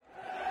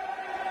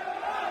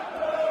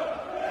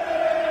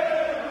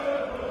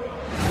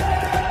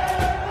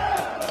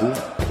Good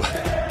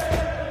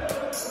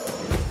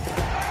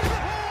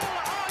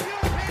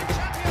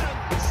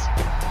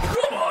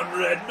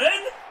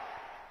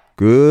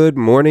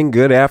morning,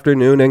 good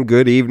afternoon, and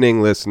good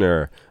evening,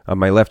 listener. On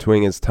my left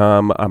wing is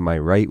Tom, on my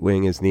right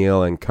wing is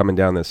Neil, and coming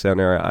down the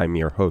center, I'm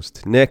your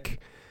host,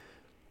 Nick.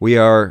 We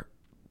are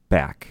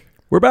back.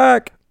 We're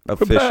back.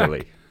 Officially. We're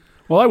back.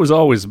 Well, I was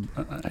always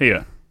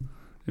here.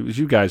 It was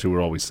you guys who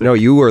were always sick. No,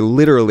 you were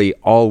literally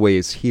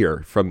always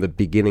here from the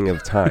beginning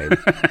of time.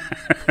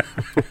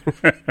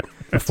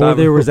 Before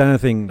there was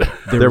anything,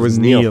 there was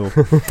Neil.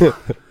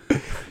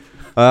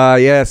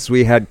 Yes,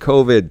 we had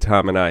COVID,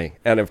 Tom and I.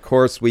 And of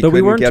course, we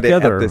couldn't get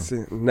together. it at this.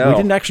 No. We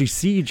didn't actually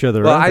see each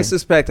other. Well, I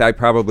suspect I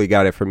probably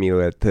got it from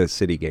you at the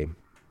City game.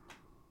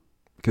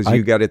 Because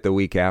you got it the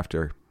week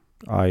after.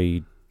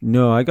 I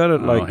got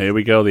it like... here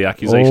we go. The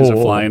accusations are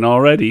flying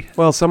already.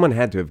 Well, someone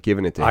had to have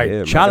given it to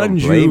him. I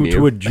challenge you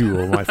to a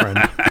duel, my friend.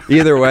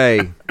 Either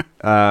way,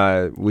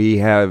 we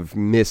have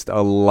missed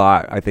a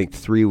lot. I think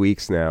 3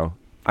 weeks now.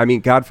 I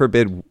mean, God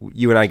forbid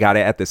you and I got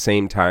it at the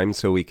same time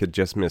so we could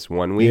just miss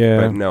 1 week.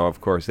 Yeah. But no,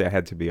 of course, it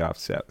had to be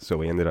offset. So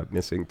we ended up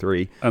missing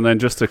 3. And then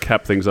just to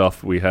cap things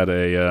off, we had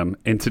a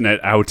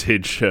internet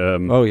outage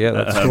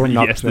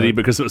yesterday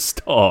because of a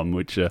storm,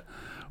 which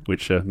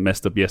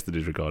messed up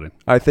yesterday's recording.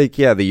 I think,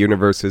 the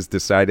universe has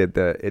decided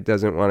that it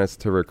doesn't want us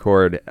to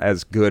record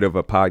as good of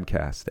a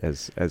podcast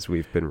as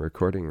we've been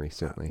recording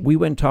recently. We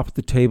went top of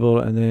the table,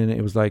 and then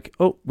it was like,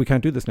 oh, we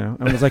can't do this now.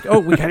 And it was like, oh,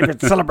 we can't even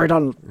celebrate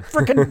on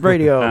freaking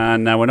radio.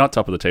 And now we're not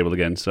top of the table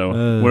again, so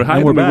we're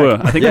higher we're than we were.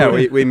 back. I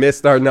think we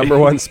missed our number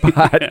one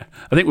spot. Yeah.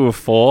 I think we were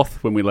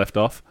fourth when we left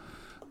off.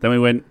 Then we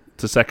went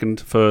to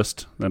second,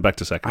 first, then back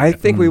to second. I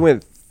think we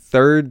went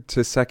third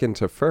to second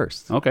to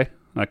first. Okay.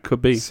 That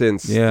could be.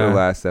 Since the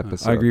last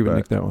episode. I agree with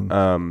Nick that one.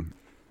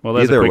 Well,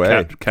 there's either a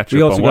way. quick catch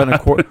We up also on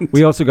got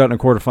we also got in a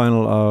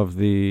quarterfinal of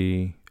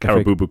the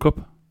Carabobo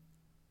Cup.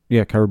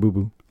 Yeah,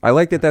 Carabobo. I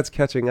like that that's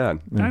catching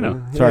on. I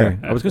know. Sorry,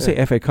 Yeah. I was going to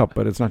say FA Cup,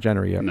 but it's not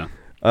January yet. No.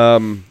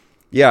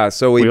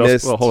 So we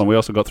missed. We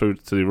also got through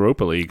to the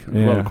Europa League.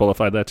 Yeah. Well,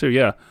 qualified there too.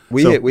 Yeah.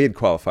 We had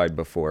qualified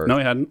before. No,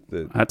 we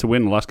hadn't. Had to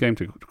win the last game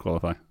to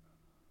qualify.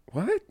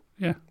 What?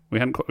 Yeah, we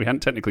hadn't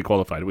technically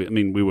qualified.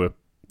 We were.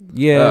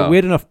 Yeah, we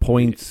had enough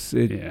points.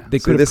 They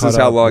So this is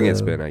how long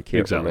it's been. I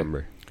can't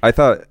remember. I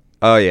thought.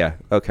 Oh yeah.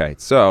 Okay.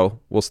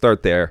 So we'll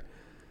start there.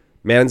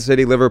 Man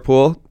City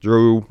Liverpool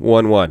drew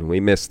 1-1.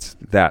 We missed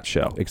that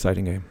show.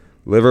 Exciting game.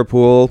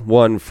 Liverpool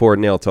won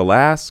 4-0 to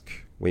Lask.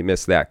 We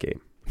missed that game.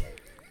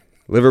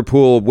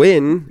 Liverpool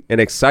win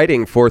an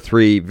exciting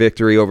 4-3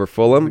 victory over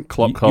Fulham.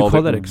 Klopp called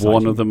it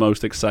one of the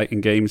most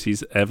exciting games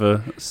he's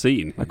ever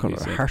seen. I call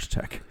it a heart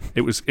attack.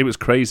 It was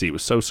crazy. It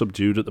was so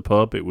subdued at the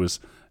pub. It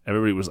was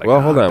everybody was like,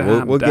 well, hold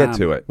on. We'll get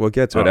to it. We'll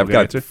get to it. I've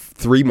got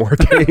 3 more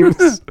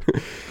games.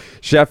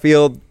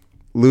 Sheffield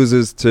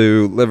loses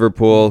to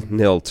Liverpool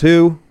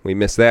 0-2. We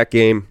missed that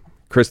game.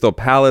 Crystal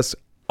Palace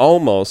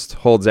almost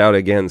holds out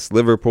against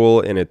Liverpool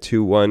in a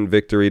 2-1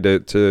 victory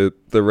to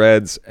the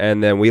Reds,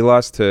 and then we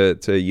lost to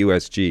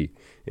USG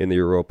in the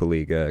Europa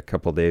League a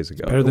couple days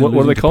ago. What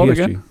are they called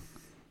again?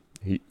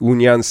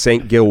 Union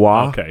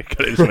Saint-Gilloise. Okay,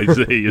 I just wanted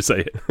to hear you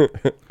say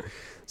it.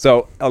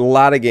 So a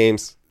lot of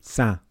games.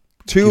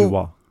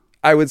 Two,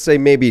 I would say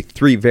maybe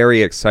 3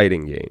 very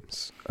exciting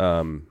games.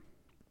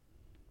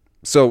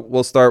 So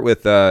we'll start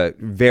with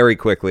very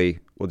quickly.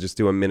 We'll just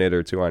do a minute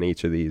or 2 on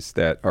each of these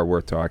that are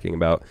worth talking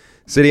about.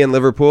 City and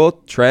Liverpool.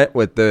 Trent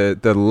with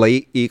the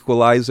late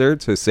equalizer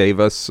to save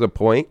us a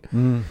point.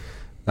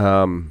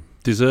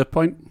 Deserve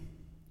point?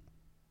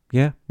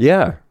 Yeah.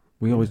 Yeah.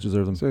 We always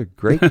deserve them. It's a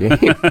great game.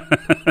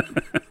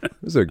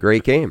 It was a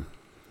great game.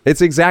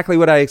 It's exactly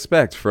what I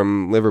expect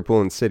from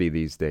Liverpool and City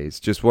these days.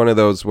 Just one of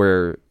those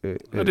where... I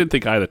didn't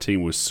think either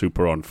team was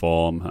super on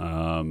form,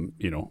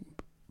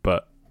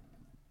 but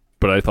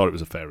I thought it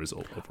was a fair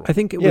result overall. I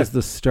think it was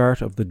the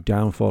start of the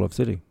downfall of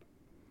City.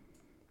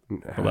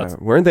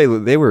 Weren't they?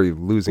 They were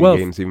losing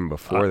games even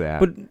before that.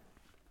 But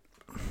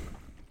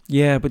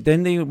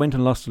then they went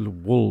and lost to the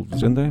Wolves,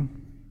 didn't they?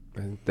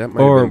 That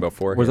might have been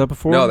before. Was that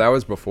before? No, that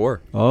was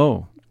before.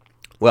 Oh.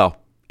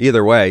 Well,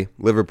 either way,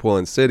 Liverpool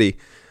and City,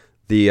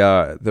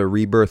 the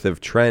rebirth of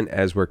Trent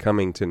as we're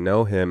coming to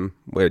know him,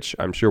 which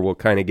I'm sure we'll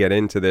kind of get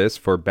into this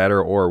for better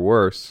or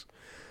worse.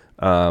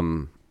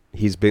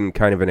 He's been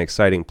kind of an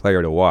exciting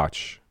player to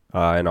watch,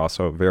 and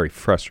also a very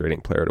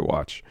frustrating player to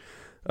watch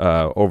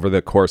over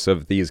the course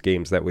of these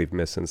games that we've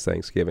missed since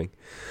Thanksgiving.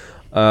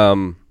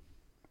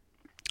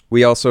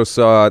 We also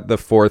saw the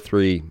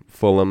 4-3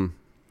 Fulham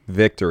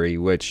victory,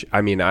 which,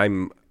 I mean,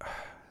 I'm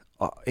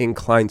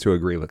inclined to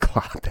agree with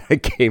Klopp.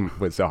 That game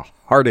was a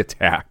heart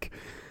attack.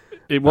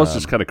 It was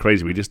just kind of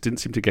crazy. We just didn't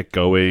seem to get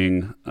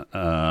going.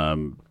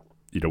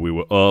 We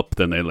were up,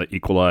 then they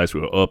equalized.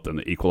 We were up, then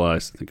they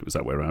equalized. I think it was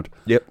that way around.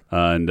 Yep.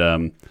 And I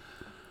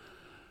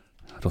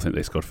don't think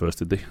they scored first,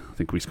 did they? I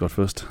think we scored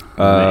first.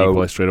 They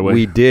equalized straight away.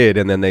 We did,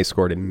 and then they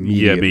scored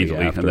immediately. Yeah,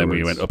 immediately. And then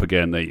we went up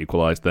again. They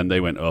equalized. Then they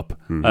went up.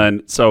 Mm-hmm.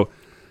 And so,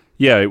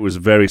 yeah, it was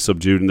very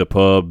subdued in the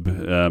pub.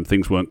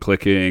 Things weren't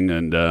clicking.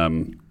 And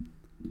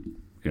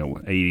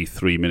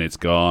 83 minutes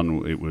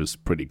gone, it was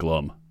pretty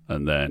glum.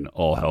 And then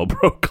all hell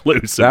broke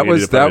loose. That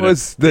was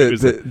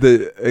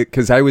the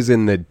because I was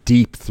in the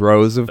deep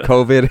throes of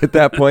COVID at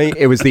that point.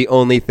 It was the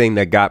only thing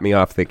that got me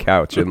off the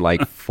couch in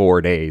like 4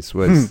 days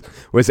was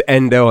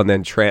Endo and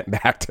then Trent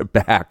back to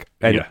back,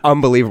 and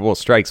unbelievable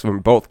strikes from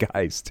both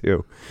guys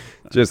too.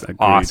 Just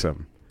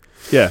awesome.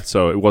 Yeah,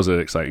 so it was an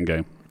exciting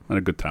game and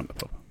a good time to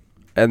pop.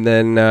 And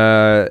then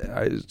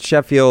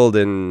Sheffield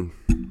and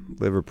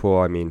Liverpool.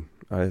 I mean,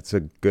 it's a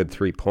good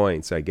 3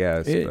 points, I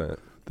guess. But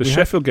the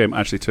Sheffield game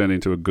actually turned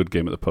into a good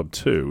game at the pub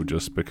too,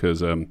 just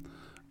because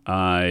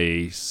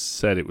I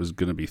said it was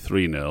going to be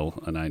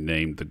 3-0, and I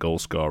named the goal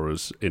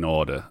scorers in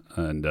order.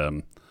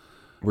 And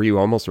were you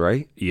almost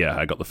right? Yeah,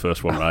 I got the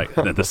first one right,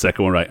 and then the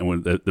second one right. And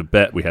when the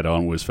bet we had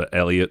on was for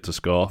Elliot to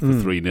score for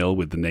 3-0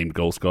 with the named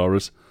goal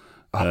scorers.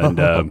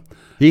 And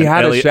he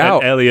had a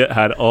shout. And Elliot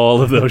had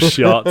all of those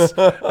shots,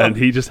 and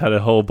he just had a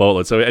whole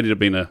boatload. So it ended up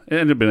being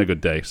a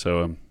good day.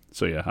 So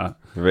yeah,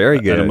 very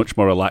good. And a much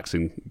more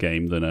relaxing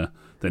game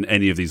than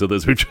any of these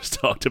others we've just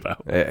talked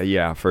about.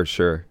 Yeah, for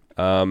sure.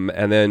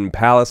 And then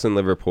Palace and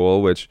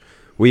Liverpool, which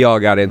we all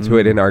got into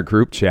it in our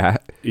group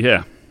chat.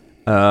 Yeah.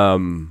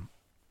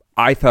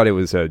 I thought it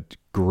was a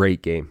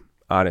great game,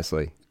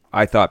 honestly.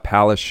 I thought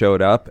Palace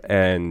showed up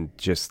and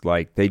just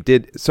like they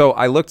did. So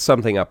I looked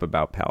something up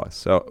about Palace.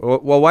 So,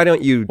 well, why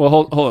don't you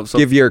hold on. So,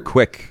 give your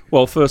quick...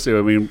 Well, firstly,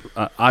 I mean,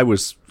 I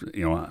was,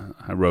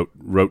 I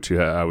wrote to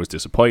you, I was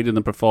disappointed in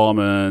the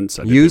performance.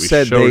 You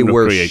said they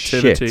were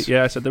creativity. shit.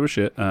 Yeah, I said they were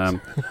shit.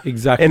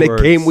 Exactly. In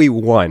a game we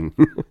won.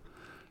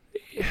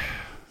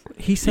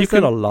 He says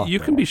that a lot. You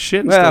can be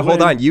shit and well,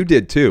 hold on. You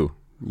did too.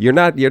 You're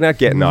not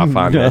getting off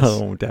on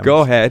this. Go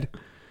ahead.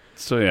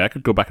 So yeah, I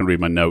could go back and read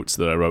my notes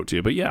that I wrote to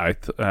you, but yeah,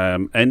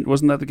 and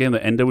wasn't that the game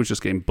that Endo was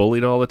just getting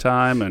bullied all the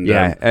time? And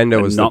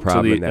Endo was the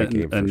problem in that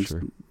game for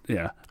sure.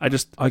 Yeah,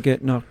 I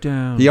get knocked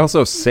down. He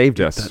also saved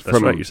us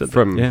from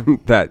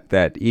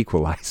that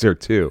equalizer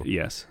too.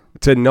 Yes,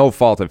 to no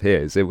fault of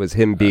his. It was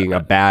him being a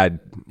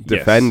bad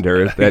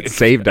defender that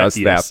saved us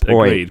that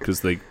point.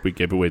 Because we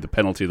gave away the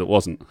penalty that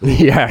wasn't.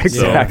 Yeah,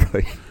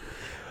 exactly.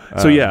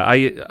 So yeah,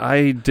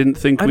 I didn't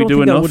think I we don't do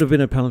think enough. That would have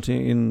been a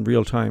penalty in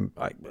real time.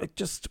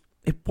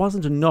 It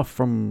wasn't enough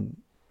from.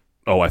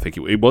 Oh, I think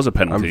it was a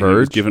penalty. It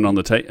was given on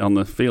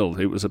the field.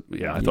 It was I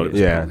thought it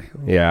was a penalty.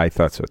 Yeah, I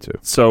thought so too.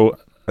 So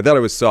I thought it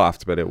was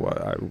soft, but it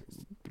was.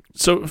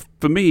 So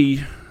for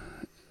me,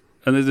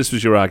 and this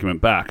was your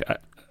argument back,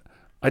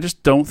 I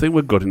just don't think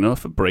we're good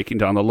enough at breaking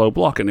down the low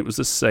block, and it was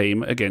the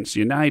same against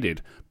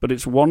United. But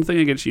it's one thing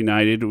against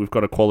United. We've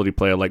got a quality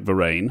player like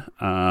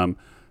Varane.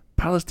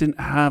 Palace didn't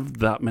have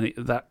that many.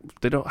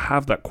 They don't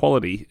have that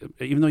quality.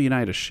 Even though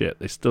United are shit,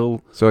 they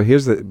still. So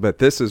but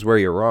this is where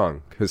you're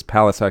wrong, because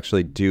Palace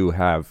actually do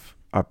have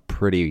a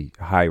pretty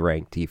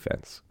high-ranked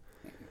defense.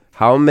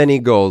 How many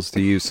goals do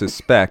you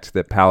suspect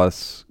that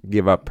Palace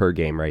give up per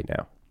game right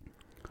now?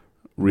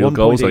 Real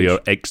goals or your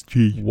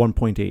XG?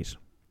 1.8.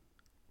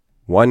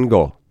 1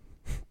 goal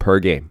per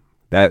game.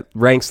 That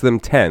ranks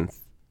them 10th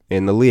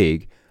in the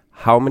league.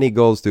 How many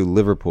goals do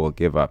Liverpool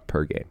give up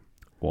per game?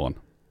 1.9.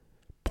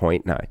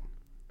 0.9.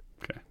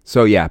 Okay.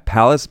 So yeah,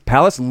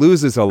 Palace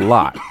loses a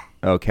lot,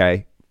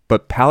 okay?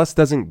 But Palace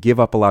doesn't give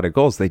up a lot of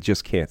goals. They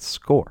just can't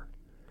score.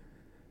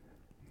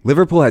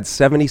 Liverpool had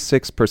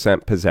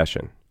 76%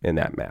 possession in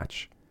that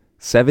match.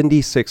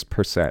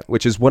 76%,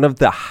 which is one of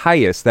the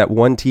highest that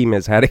one team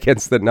has had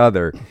against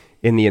another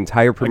in the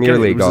entire Premier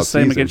League all season. It was the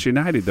same against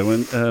United,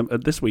 though,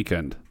 this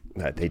weekend.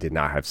 They did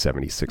not have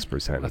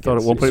 76%. I thought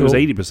at one point it was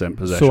 80%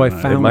 possession. So I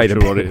found... It might have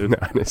been,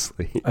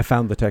 honestly. I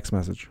found the text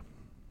message.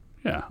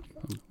 Yeah.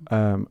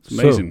 It's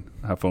amazing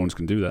how phones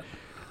can do that.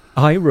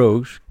 I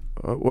wrote,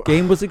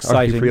 game was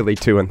exciting. Are you really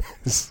doing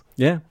this?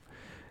 Yeah.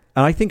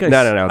 And I think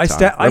I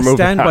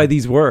stand by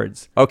these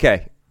words.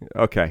 Okay.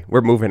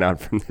 We're moving on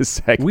from this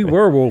segment. We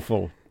were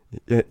woeful.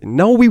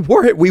 No, we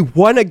weren't. We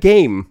won a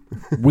game.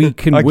 We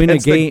can win a game.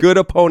 Against a good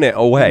opponent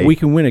away. We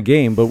can win a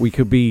game, but we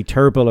could be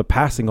terrible at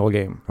passing all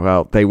game.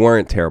 Well, they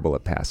weren't terrible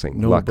at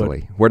passing,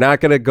 luckily. We're not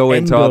going to go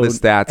into all the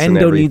stats and everything.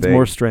 Endo needs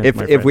more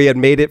strength, If we had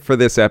made it for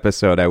this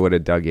episode, I would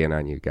have dug in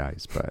on you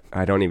guys, but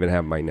I don't even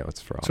have my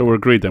notes for all. So we're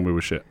agreed then we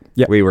were shit.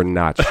 Yeah. We were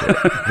not shit.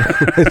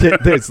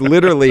 It's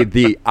literally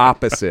the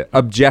opposite.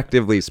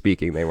 Objectively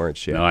speaking, they weren't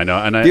shit. No, I know.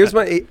 And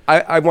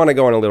I want to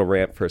go on a little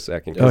rant for a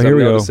second, because I'm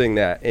noticing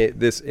that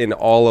this in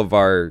all of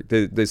our...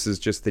 This is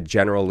just the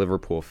general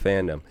Liverpool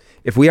fandom.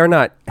 If we are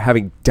not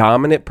having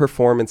dominant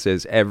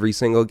performances every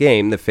single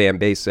game, the fan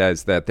base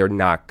says that they're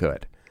not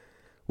good,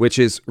 which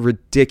is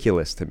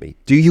ridiculous to me.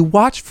 Do you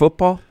watch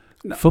football?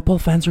 No. Football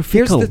fans are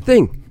fickle. Here's the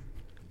thing.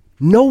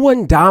 No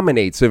one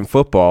dominates in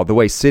football the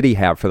way City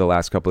have for the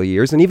last couple of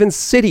years, and even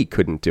City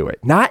couldn't do it.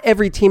 Not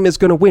every team is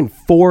going to win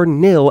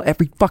 4-0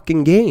 every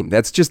fucking game.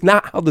 That's just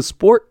not how the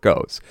sport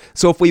goes.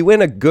 So if we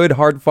win a good,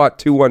 hard-fought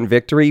 2-1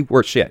 victory,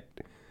 we're shit.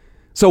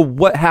 So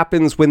what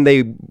happens when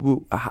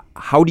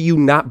how do you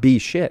not be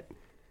shit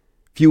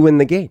if you win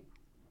the game?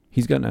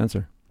 He's got an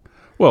answer.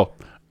 Well,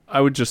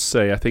 I would just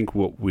say I think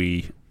what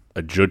we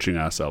are judging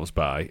ourselves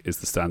by is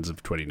the standards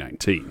of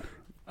 2019.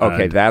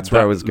 Okay, that's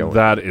where I was going.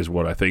 That is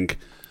what I think.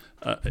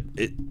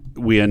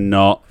 We are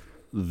not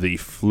the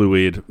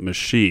fluid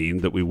machine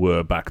that we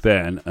were back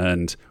then.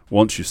 And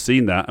once you've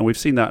seen that, and we've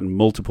seen that in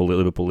multiple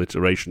Liverpool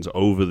iterations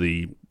over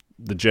the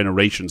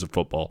generations of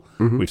football,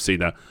 we've seen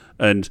that.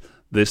 And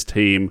this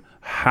team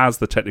has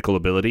the technical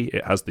ability.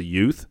 It has the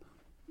youth.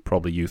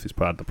 Probably youth is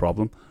part of the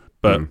problem.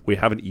 But we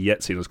haven't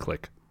yet seen us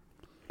click.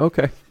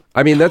 Okay.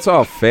 I mean, that's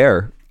all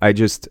fair. I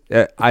just,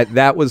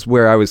 that was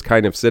where I was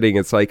kind of sitting.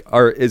 It's like,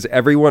 is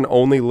everyone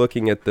only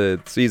looking at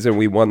the season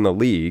we won the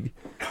league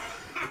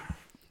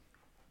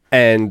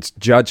and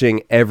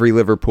judging every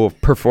Liverpool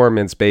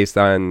performance based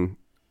on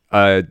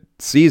a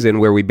season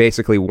where we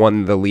basically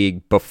won the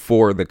league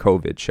before the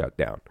COVID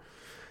shutdown?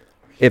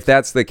 If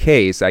that's the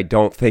case, I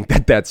don't think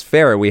that that's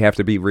fair. We have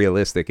to be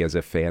realistic as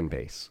a fan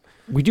base.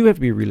 We do have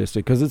to be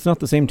realistic because it's not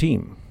the same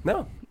team.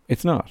 No.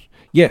 It's not.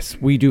 Yes,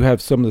 we do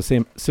have some of the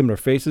same similar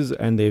faces,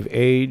 and they've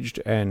aged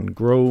and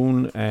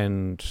grown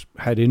and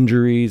had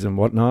injuries and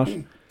whatnot.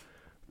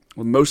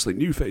 Well, mostly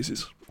new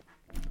faces.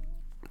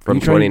 From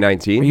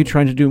 2019? Are you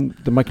trying to do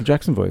the Michael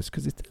Jackson voice?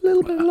 Because it's a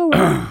little bit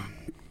lower.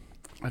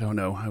 I don't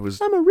know.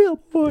 I'm a real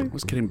boy. I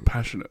was getting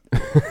passionate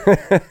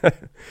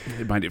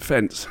in my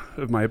defense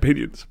of my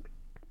opinions.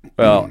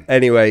 Well,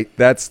 anyway,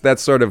 that's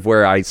sort of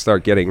where I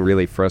start getting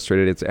really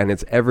frustrated.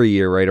 It's every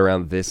year right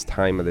around this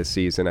time of the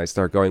season I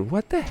start going,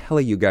 what the hell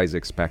are you guys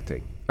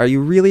expecting? Are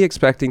you really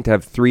expecting to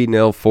have 3-0,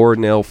 4-0,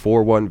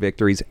 4-1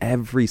 victories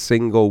every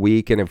single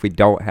week? And if we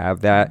don't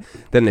have that,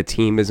 then the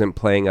team isn't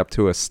playing up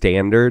to a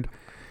standard?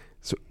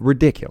 It's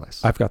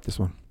ridiculous. I've got this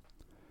one.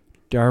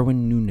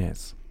 Darwin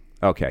Núñez.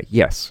 Okay,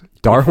 yes.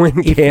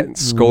 Darwin can't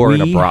score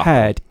in a Brock. He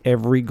had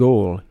every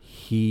goal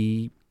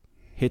he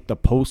hit the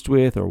post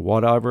with or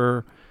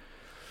whatever,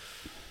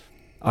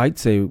 I'd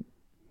say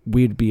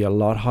we'd be a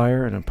lot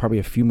higher and probably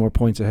a few more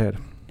points ahead.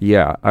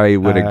 Yeah, I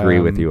would agree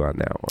with you on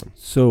that one.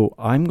 So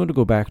I'm going to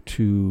go back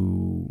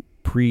to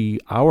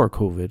our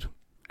COVID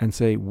and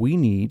say we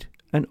need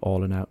an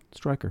all-and-out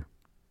striker.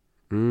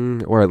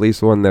 Or at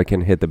least one that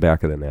can hit the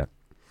back of the net.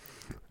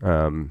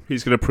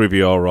 He's going to prove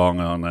you all wrong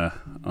on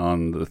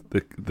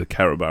the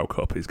Carabao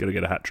Cup. He's going to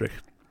get a hat-trick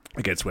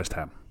against West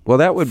Ham. Well,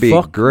 that would be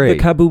great.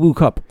 The Kabubu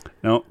Cup.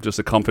 No, just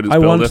a confidence I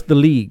builder. want the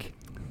league.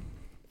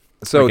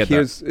 So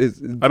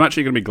I'm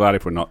actually going to be glad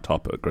if we're not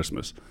top at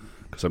Christmas,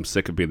 because I'm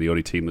sick of being the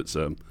only team that's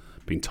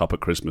been top at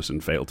Christmas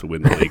and failed to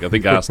win the league. I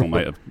think Arsenal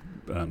might have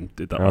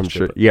did that last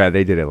year. Yeah,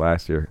 they did it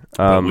last year.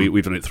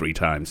 We've done it 3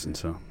 times. And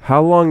so,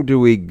 how long do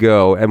we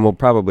go? And we'll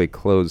probably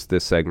close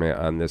this segment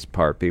on this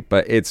part,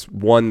 but it's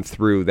 1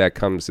 through that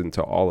comes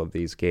into all of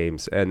these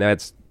games, and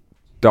that's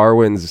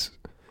Darwin's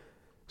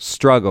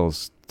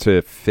struggles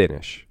to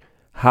finish.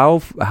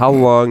 How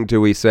long do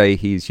we say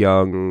he's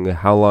young?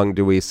 How long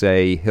do we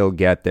say he'll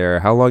get there?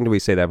 How long do we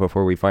say that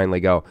before we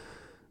finally go,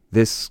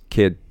 this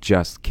kid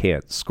just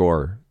can't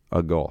score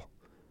a goal?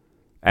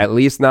 At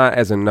least not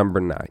as a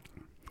number 9.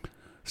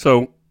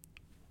 So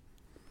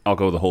I'll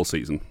go the whole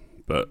season,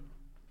 but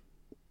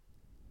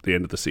the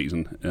end of the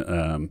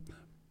season,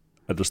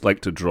 I'd just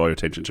like to draw your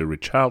attention to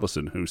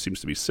Richarlison, who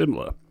seems to be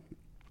similar.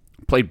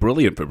 Played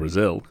brilliant for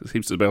Brazil.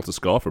 Seems to be able to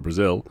score for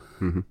Brazil.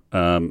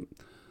 Mm-hmm.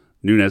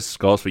 Núñez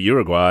scores for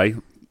Uruguay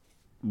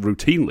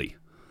routinely.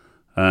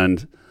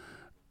 And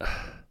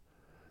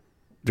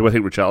do I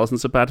think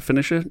Richarlison's a bad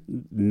finisher?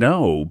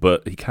 No,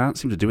 but he can't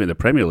seem to do it in the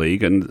Premier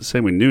League. And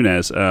same with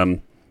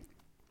Núñez.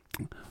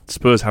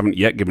 Spurs haven't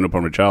yet given up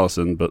on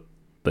Richarlison, but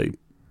they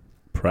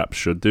perhaps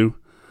should do.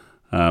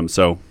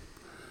 So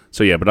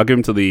yeah, but I'll give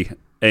him to the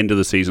end of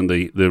the season,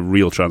 the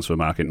real transfer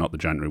market, not the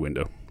January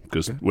window,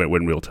 because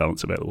when real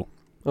talent's available.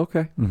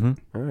 Okay. Mm-hmm.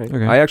 All right.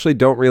 Okay. I actually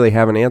don't really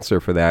have an answer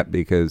for that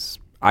because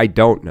I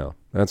don't know.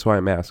 That's why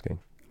I'm asking.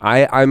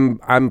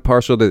 I'm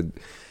partial to.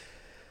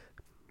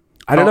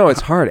 I don't know.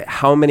 It's hard.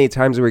 How many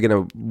times are we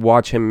going to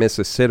watch him miss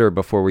a sitter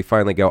before we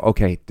finally go,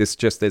 okay, this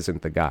just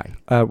isn't the guy?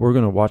 We're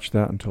going to watch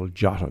that until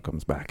Jota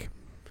comes back.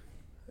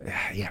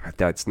 Yeah, but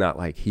that's not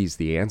like he's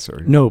the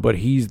answer. No, but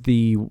he's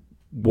the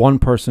one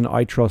person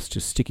I trust to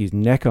stick his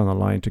neck on the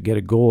line to get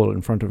a goal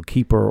in front of a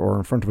keeper or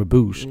in front of a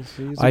boot.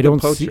 He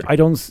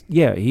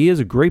is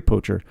a great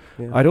poacher.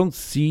 Yeah. I don't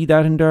see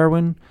that in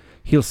Darwin.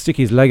 He'll stick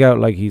his leg out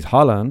like he's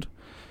Haaland,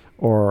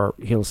 or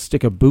he'll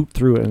stick a boot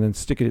through it and then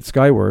stick it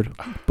skyward.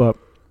 But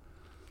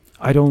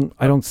I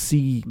don't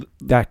see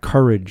that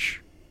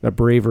courage, that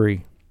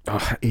bravery.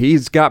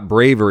 He's got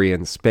bravery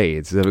in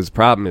spades. His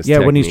problem is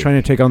technique. When he's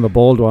trying to take on the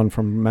bald one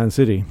from Man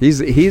City.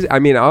 He's. I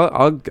mean,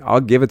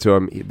 I'll give it to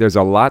him. There's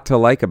a lot to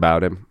like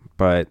about him,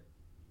 but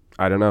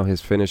I don't know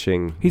his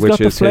finishing. He's got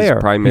the flair.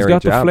 His primary He's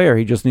got job. the flair.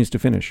 He just needs to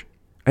finish.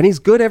 And he's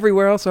good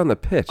everywhere else on the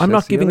pitch. I'm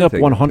not giving up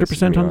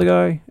 100% on the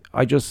guy.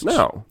 I just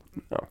no.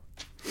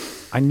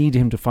 I need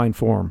him to find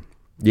form.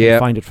 Yeah,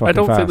 I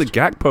don't think the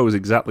Gakpo is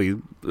exactly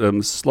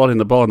slotting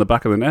the ball in the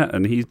back of the net,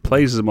 and he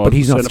plays as a more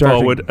centre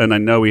forward. And I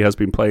know he has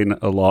been playing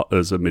a lot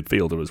as a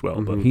midfielder as well.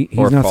 Mm-hmm. But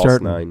he's not false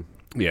starting. 9.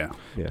 Yeah.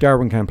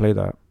 Darwin can't play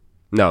that.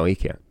 No, he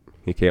can't.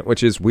 He can't,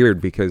 which is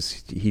weird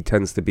because he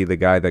tends to be the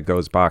guy that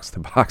goes box to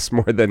box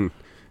more than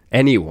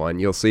anyone.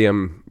 You'll see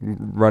him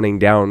running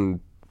down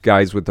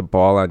guys with the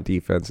ball on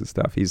defense and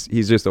stuff. He's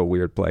just a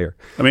weird player.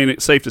 I mean,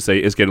 it's safe to say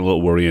it's getting a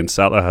little worrying.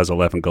 Salah has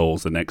 11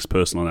 goals. The next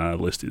person on our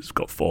list has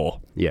got 4.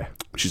 Yeah.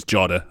 Which is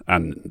Jota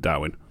and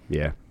Darwin.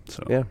 Yeah.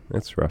 So yeah,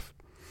 that's rough.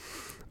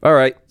 All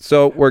right,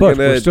 so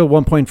we're still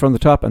 1 point from the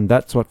top, and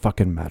that's what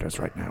fucking matters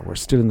right now. We're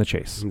still in the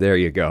chase. There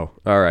you go.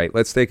 All right,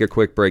 let's take a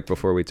quick break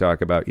before we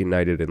talk about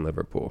United and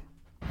Liverpool.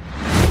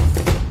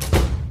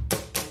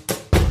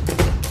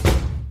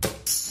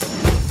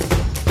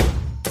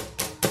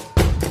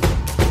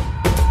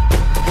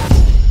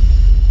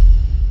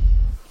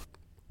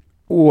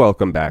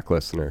 Welcome back,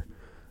 listener.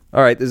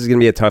 All right, this is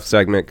going to be a tough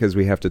segment because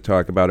we have to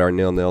talk about our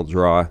 0-0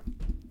 draw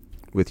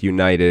with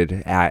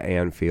United at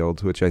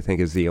Anfield, which I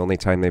think is the only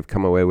time they've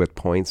come away with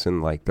points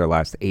in like their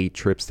last 8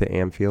 trips to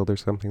Anfield or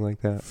something like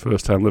that.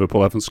 First time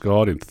Liverpool haven't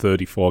scored in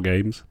 34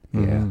 games.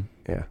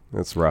 Yeah,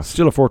 that's rough.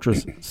 Still a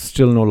fortress,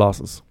 still no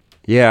losses.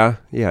 Yeah,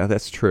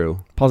 that's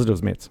true.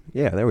 Positives, mates.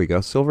 Yeah, there we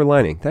go. Silver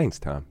lining. Thanks,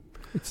 Tom.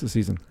 It's the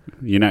season.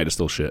 United are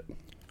still shit.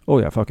 Oh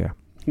yeah, fuck yeah.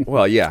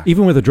 Well, yeah.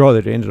 Even with a draw,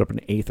 they ended up in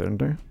 8th, didn't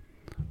they?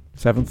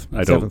 7th.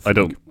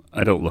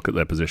 I don't look at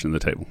their position in the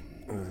table.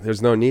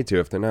 There's no need to.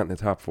 If they're not in the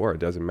top 4, it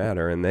doesn't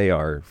matter, and they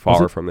are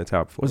far from the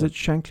top 4. Was it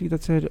Shankly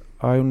that said,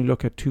 I only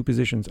look at 2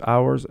 positions,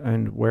 ours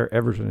and where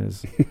Everton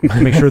is,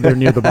 to make sure they're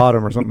near the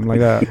bottom or something like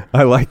that?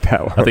 I like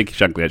that one. I think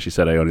Shankly actually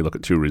said I only look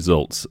at 2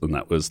 results, and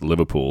that was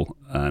Liverpool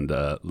and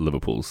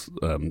Liverpool's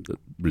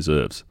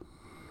reserves.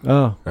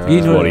 Oh.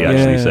 That's what he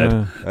actually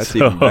said. That's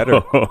even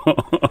better.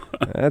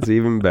 That's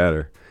even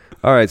better.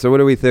 All right, so what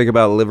do we think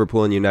about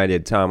Liverpool and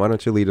United? Tom, why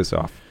don't you lead us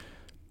off?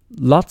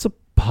 Lots of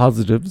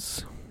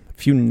positives,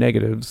 few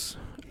negatives.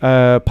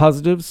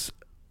 Positives,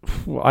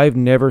 I've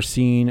never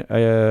seen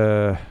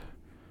a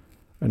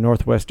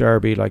Northwest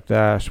derby like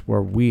that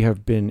where we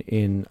have been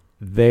in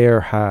their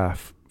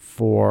half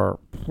for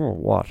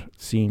what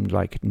seemed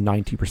like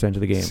 90% of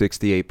the game.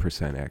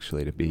 68%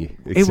 actually, to be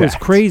exact. It was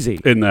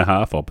crazy. In their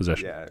half or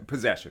possession? Yeah,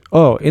 possession.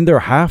 Oh, in their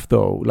half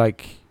though,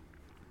 like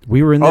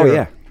we were in there. Oh,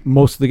 yeah.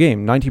 Most of the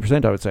game,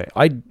 90%, I would say.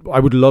 I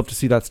would love to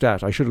see that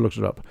stat. I should have looked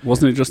it up.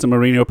 Wasn't it just a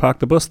Mourinho parked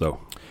the bus, though?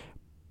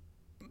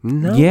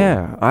 No.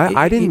 Yeah.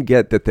 I didn't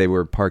get that they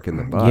were parking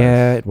the bus.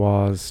 Yeah, it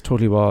was.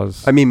 Totally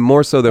was. I mean,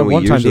 more so than we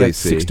one time usually they had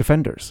see. 6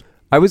 defenders.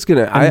 I was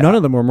going to... And none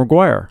of them were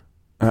Maguire.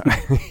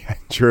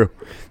 True.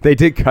 They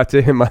did cut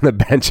to him on the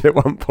bench at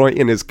one point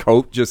in his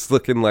coat, just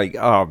looking like,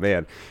 oh,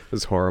 man, it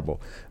was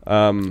horrible.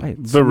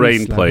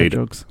 Varane played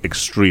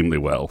extremely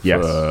well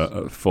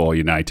for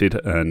United.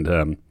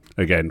 And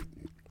again...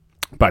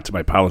 Back to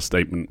my Palace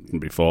statement from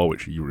before,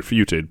 which you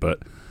refuted, but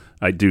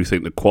I do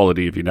think the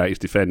quality of United's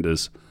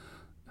defenders,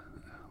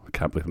 I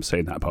can't believe I'm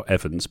saying that about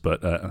Evans,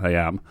 but I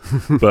am,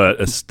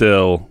 but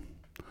still,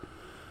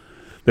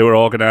 they were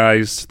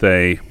organised,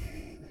 they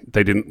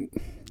didn't,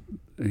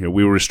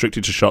 we were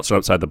restricted to shots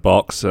outside the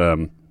box.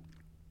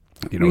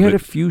 We had a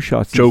few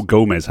shots. Joe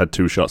Gomez had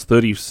 2 shots,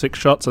 36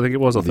 shots, I think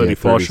it was, or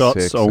 34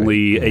 shots,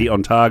 only 8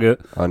 on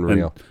target.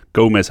 Unreal. And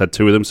Gomez had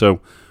 2 of them, so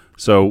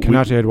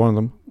Konate had one of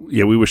them.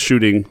 Yeah, we were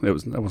shooting. That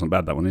wasn't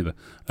bad, that one either.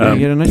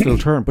 He had a nice little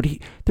turn, but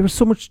there was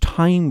so much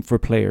time for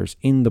players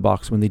in the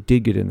box when they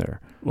did get in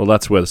there. Well,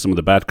 that's where some of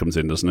the bad comes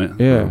in, doesn't it?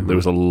 Yeah. There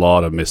was a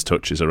lot of missed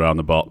touches around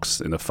the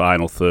box. In the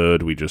final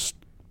third, we just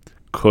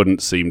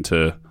couldn't seem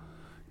to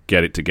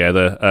get it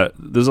together.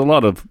 There's a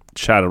lot of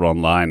chatter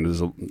online.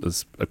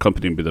 There's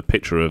accompanied with a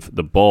picture of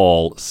the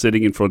ball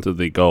sitting in front of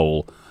the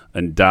goal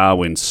and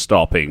Darwin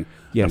stopping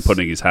and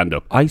putting his hand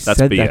up. That's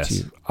BS. That to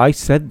you. I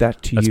said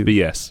that to you. That's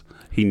BS.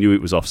 He knew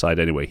it was offside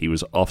anyway. He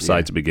was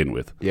offside to begin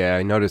with. Yeah,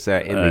 I noticed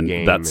that in the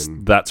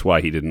game. That's why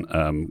he didn't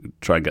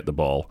try and get the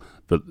ball.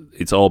 But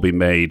it's all been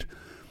made.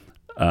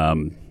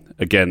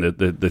 Again,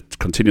 the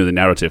continue the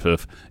narrative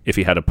of if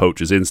he had a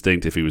poacher's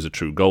instinct, if he was a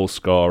true goal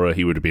scorer,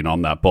 he would have been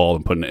on that ball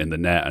and putting it in the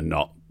net and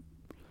not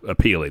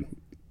appealing.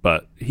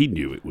 But he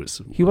knew it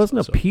was. He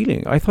wasn't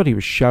appealing. I thought he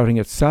was shouting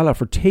at Salah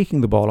for taking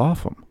the ball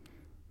off him.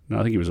 No,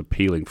 I think he was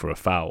appealing for a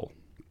foul.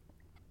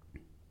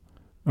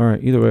 All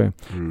right, either way.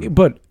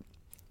 But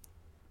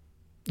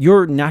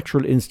your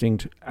natural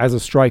instinct as a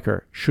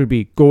striker should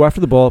be go after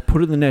the ball,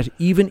 put it in the net,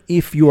 even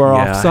if you are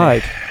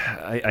offside.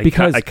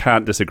 I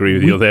can't disagree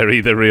with you there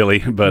either, really.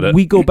 But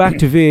we go back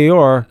to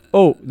VAR.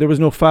 Oh, there was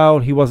no foul.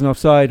 He wasn't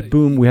offside.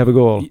 Boom, we have a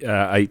goal.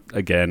 I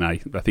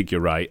think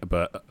you're right,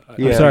 but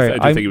I'm sorry.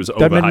 I think it was overhyped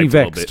that made me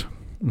vexed. A little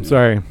bit. I'm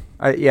sorry.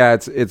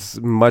 It's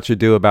much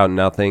ado about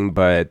nothing,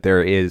 but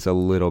there is a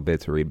little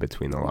bit to read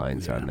between the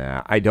lines on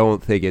that. I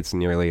don't think it's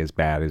nearly as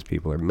bad as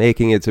people are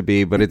making it to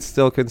be, but it's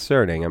still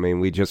concerning. I mean,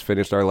 we just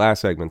finished our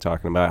last segment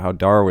talking about how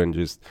Darwin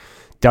just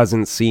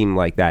doesn't seem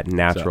like that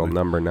natural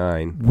number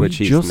 9, which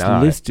he's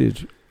not. We just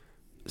listed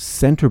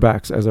centre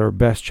backs as our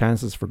best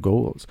chances for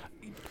goals.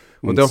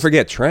 Well, don't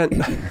forget Trent.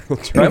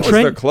 Trent was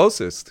the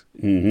closest.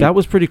 Mm-hmm. That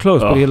was pretty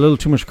close, but he had a little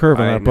too much curve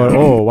on that. But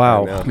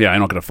wow! Yeah, I'm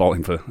not going to fault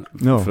him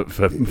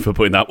for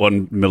putting that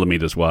 1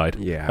 millimeters wide.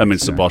 Yeah, I mean,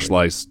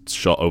 Szoboszlai's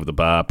shot over the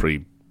bar,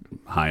 pretty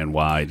high and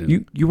wide.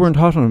 And You weren't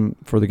hot on him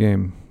for the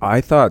game.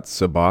 I thought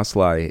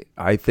Szoboszlai,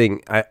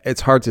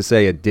 it's hard to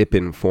say a dip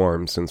in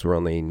form since we're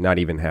only not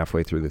even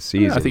halfway through the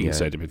season. I think yet. you'd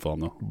say dip in form,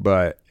 though.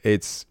 But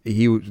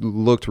he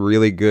looked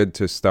really good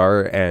to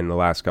start, and the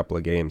last couple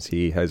of games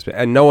he has been,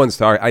 and no one's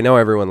started. I know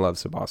everyone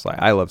loves Szoboszlai.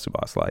 I love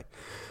Szoboszlai.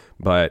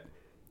 But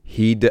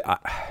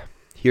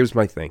here's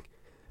my thing.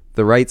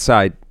 The right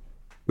side,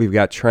 we've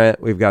got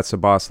Trent, we've got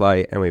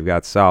Szoboszlai, and we've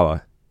got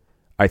Salah.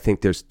 I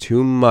think there's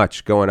too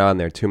much going on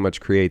there, too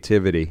much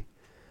creativity.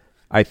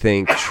 I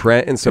think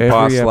Trent and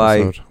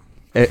Szoboszlai...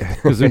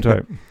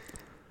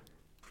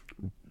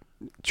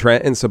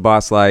 Trent and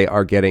Szoboszlai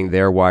are getting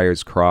their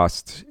wires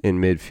crossed in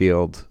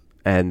midfield,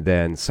 and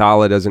then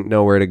Salah doesn't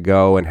know where to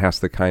go and has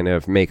to kind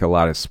of make a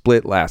lot of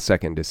split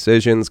last-second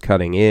decisions,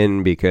 cutting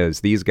in,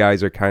 because these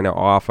guys are kind of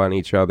off on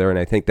each other, and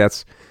I think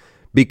that's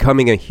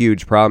becoming a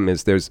huge problem.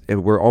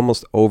 We're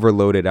almost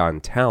overloaded on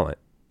talent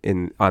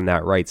on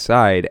that right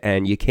side,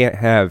 and you can't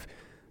have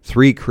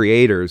three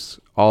creators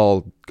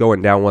all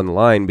going down one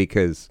line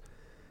because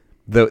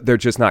they're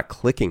just not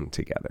clicking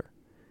together.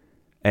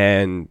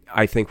 And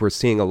I think we're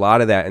seeing a lot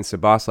of that, and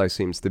Szoboszlai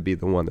seems to be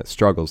the one that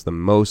struggles the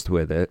most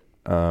with it.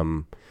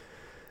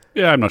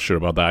 Yeah, I'm not sure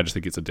about that. I just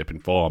think it's a dip in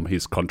form.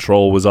 His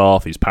control was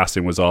off. His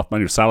passing was off.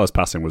 Manu Salah's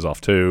passing was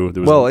off too.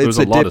 It's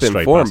a dip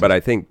in form, but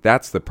I think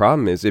that's the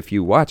problem is if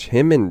you watch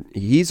him, and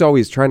he's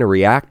always trying to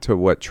react to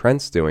what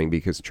Trent's doing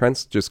because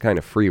Trent's just kind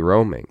of free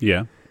roaming.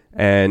 Yeah.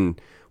 And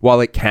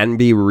while it can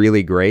be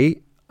really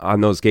great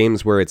on those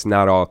games where it's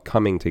not all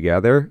coming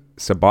together,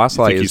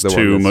 Szoboszlai is the one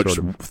too much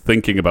sort of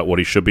thinking about what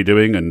he should be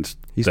doing, and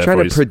he's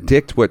trying to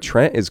predict what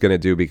Trent is going to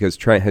do because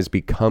Trent has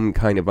become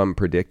kind of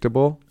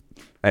unpredictable.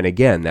 And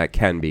again, that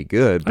can be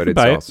good, but it's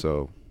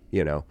also,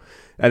 and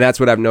that's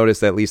what I've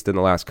noticed, at least in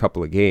the last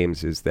couple of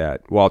games, is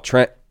that while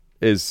Trent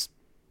is,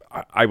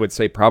 I would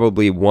say,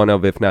 probably one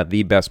of, if not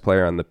the best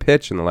player on the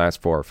pitch in the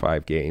last 4 or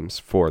 5 games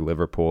for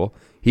Liverpool,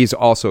 he's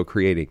also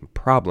creating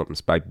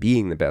problems by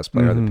being the best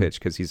player on the pitch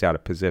because he's out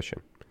of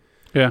position.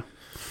 Yeah.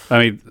 I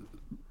mean,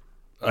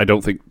 I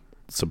don't think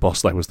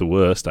Szoboszlai was the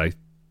worst.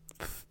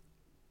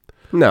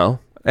 No.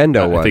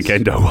 Endo was. I think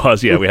Endo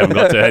was. Yeah, we haven't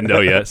got to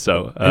Endo yet.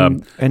 So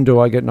Endo,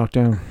 I get knocked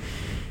down.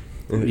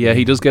 Yeah,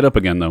 he does get up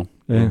again though.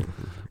 Yeah.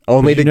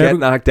 Only to get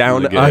knocked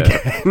down again.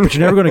 But you're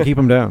never going to keep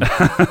him down.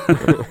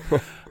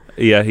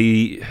 Yeah,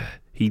 he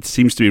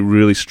seems to be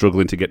really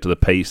struggling to get to the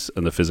pace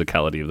and the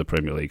physicality of the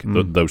Premier League.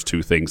 Those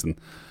two things, and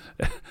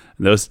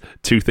those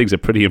two things are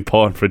pretty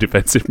important for a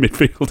defensive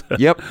midfielder.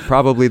 Yep,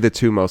 probably the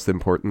two most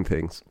important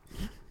things.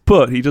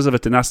 But he does have a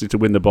tenacity to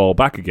win the ball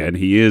back again.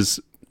 He is.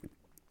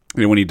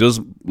 When he does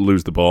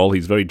lose the ball,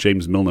 he's very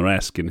James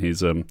Milner-esque in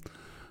his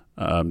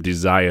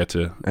desire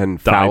to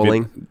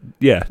fouling.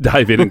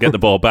 Dive in and get the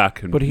ball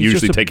back, and but he's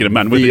usually taking a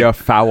man with via him.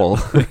 Foul.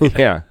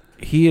 Yeah,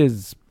 he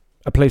is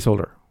a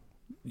placeholder.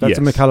 That's Yes.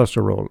 a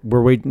McAllister role.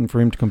 We're waiting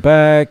for him to come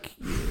back.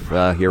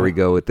 Here we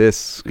go with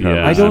this.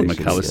 I don't.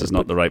 McAllister's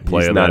not the right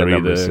player not there a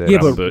number either. 6. Yeah,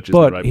 Gravenberch is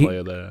the right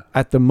player there.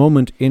 At the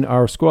moment in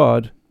our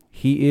squad,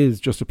 he is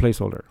just a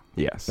placeholder.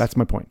 Yes, That's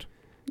my point.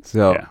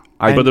 so. Yeah.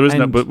 But there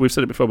isn't. But we've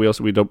said it before.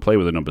 We don't play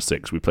with a number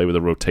 6. We play with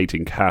a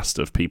rotating cast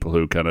of people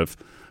who kind of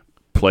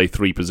play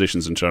 3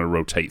 positions and try to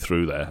rotate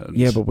through there.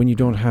 And But when you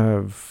don't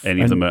have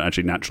any of them are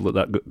actually natural at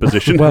that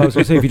position. Well, I was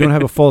going to say, if you don't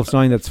have a false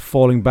 9 that's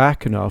falling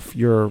back enough,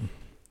 you're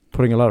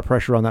putting a lot of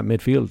pressure on that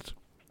midfield.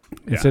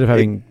 Instead of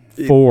having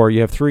 4, you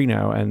have 3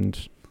 now,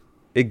 and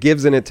it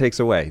gives and it takes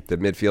away. The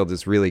midfield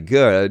is really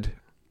good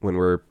when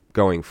we're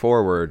going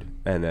forward,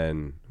 and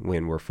then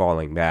when we're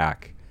falling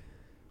back,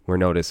 we're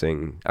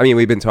noticing. I mean,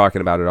 we've been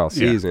talking about it all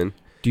season.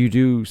 Do you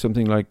do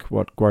something like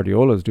what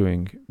Guardiola's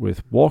doing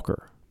with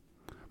Walker?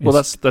 Well,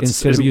 that's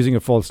instead of using a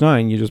false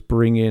 9, you just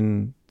bring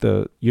in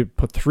you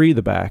put 3 at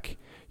the back.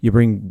 You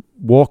bring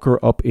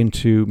Walker up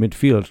into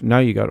midfield. Now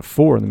you got a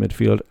 4 in the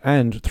midfield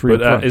and 3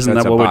 up front. Isn't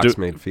that what we're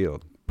doing?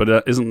 Midfield.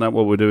 But isn't that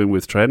what we're doing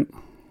with Trent?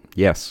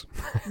 Yes.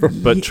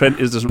 But Trent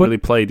doesn't really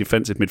play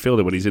defensive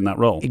midfielder when he's in that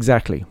role.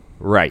 Exactly.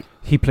 Right.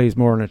 He plays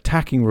more an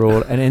attacking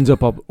role and ends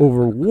up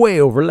way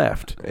over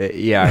left.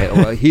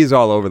 Well, he's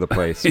all over the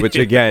place, which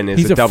again is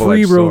he's a double-edged sword.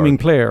 He's a free-roaming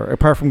player,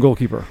 apart from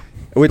goalkeeper.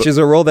 Which is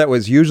a role that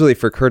was usually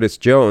for Curtis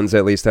Jones,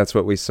 at least that's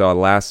what we saw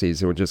last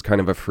season, which is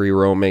kind of a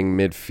free-roaming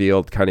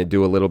midfield, kind of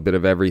do a little bit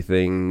of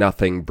everything,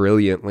 nothing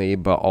brilliantly,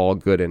 but all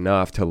good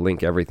enough to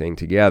link everything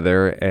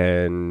together.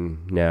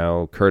 And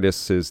now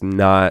Curtis is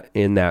not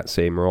in that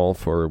same role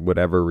for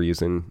whatever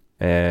reason.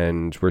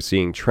 And we're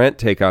seeing Trent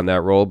take on that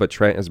role, but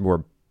Trent is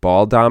more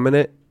ball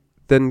dominant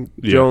than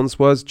Jones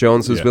was.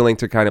 Jones was willing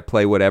to kind of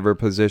play whatever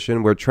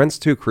position, where Trent's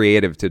too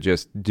creative to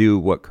just do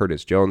what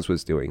Curtis Jones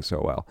was doing so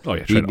well. Oh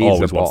yeah, Trent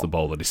always wants the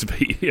ball at his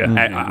feet. Yeah,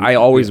 I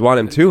always want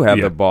him to have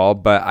the ball,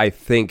 but I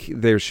think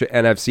there should,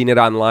 and I've seen it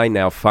online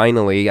now.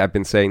 Finally, I've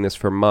been saying this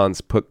for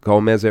months. Put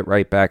Gomez at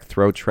right back,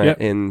 throw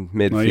Trent in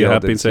midfield. No, you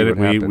have been saying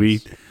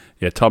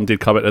it. Tom did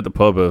comment at the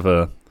pub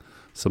of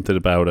something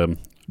about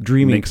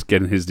dreaming, Nick's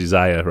getting his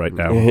desire right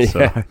now.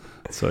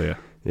 So yeah.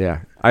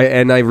 Yeah,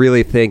 I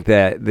really think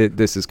that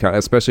this is kind of,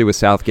 especially with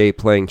Southgate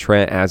playing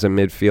Trent as a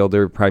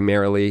midfielder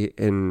primarily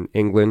in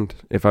England,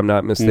 if I'm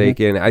not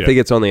mistaken. I think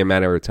it's only a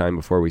matter of time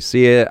before we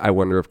see it. I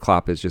wonder if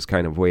Klopp is just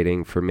kind of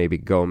waiting for maybe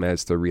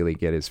Gomez to really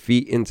get his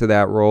feet into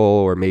that role,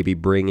 or maybe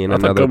bring in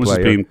another Gomez player.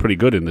 Gomez has been pretty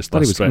good in this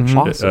last stretch.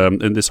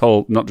 Awesome. In this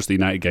whole, not just the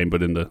United game,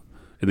 but in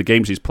the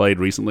games he's played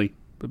recently.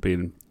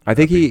 I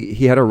think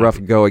he had a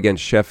rough go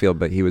against Sheffield,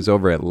 but he was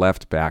over at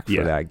left back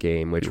for that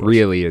game, which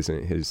really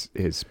isn't his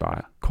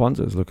spot.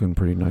 Kwanzaa's looking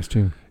pretty nice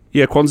too.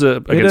 Yeah,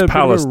 Kwanzaa against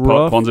Palace.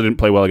 Kwanzaa didn't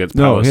play well against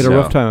Palace. No, he had a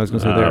rough time, I was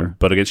going to say there.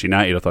 But against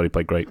United, I thought he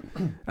played great.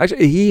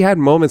 Actually, he had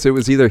moments. It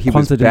was either he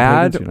was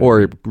bad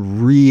or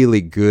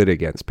really good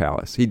against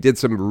Palace. He did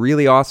some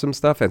really awesome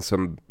stuff and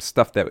some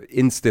stuff that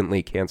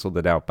instantly canceled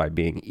it out by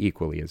being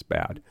equally as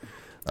bad.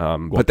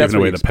 But that's giving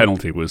away the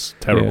penalty was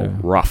terrible. Yeah.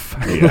 Rough.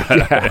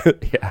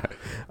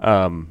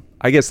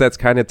 I guess that's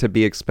kind of to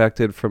be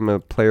expected from a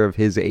player of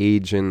his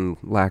age and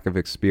lack of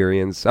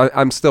experience.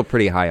 I'm still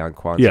pretty high on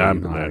Kwanzaa. Yeah,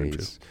 I'm high on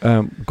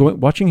him too.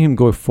 Watching him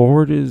go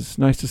forward is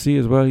nice to see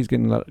as well. He's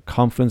getting a lot of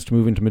confidence to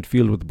move into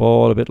midfield with the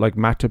ball, a bit like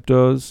Matip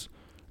does.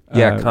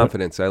 Yeah,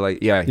 confidence. I like.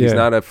 Yeah, he's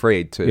not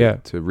afraid to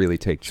really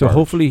take charge. So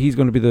hopefully he's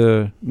going to be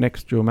the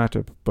next Joe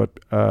Matip, but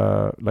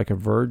like a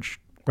Verge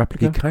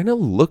replica. He kind of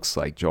looks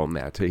like Joel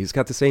Matip. He's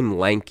got the same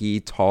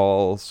lanky,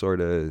 tall sort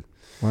of.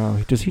 Wow,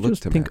 does he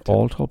just think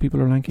all tall people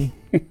are lanky?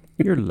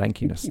 You're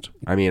lankinist.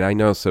 I mean, I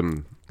know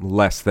some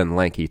less than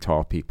lanky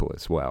tall people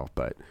as well,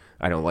 but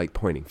I don't like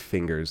pointing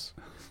fingers.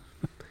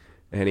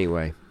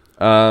 Anyway,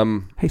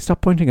 hey,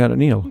 stop pointing at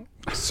Neil.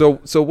 So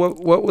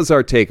what was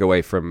our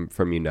takeaway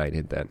from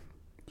United then?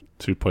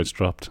 2 points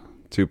dropped.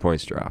 2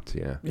 points dropped.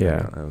 Yeah.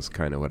 That was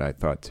kind of what I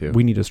thought too.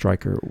 We need a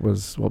striker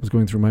was what was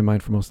going through my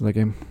mind for most of that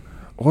game.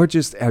 Or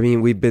just, I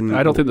mean, we've been.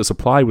 I don't think the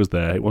supply was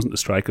there. It wasn't the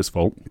striker's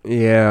fault.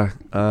 Yeah.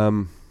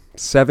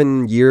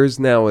 7 years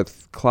now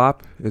with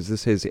Klopp. Is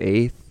this his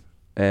 8th?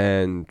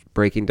 And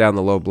breaking down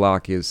the low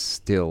block is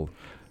still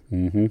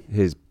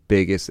his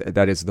biggest.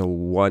 That is the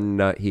one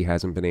nut he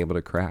hasn't been able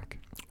to crack.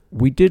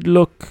 We did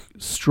look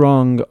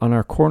strong on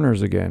our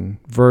corners again.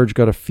 Verge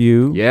got a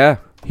few. Yeah.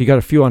 He got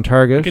a few on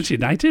target. Against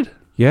United?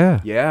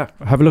 Yeah. Yeah.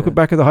 Have a look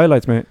back at the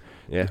highlights, mate.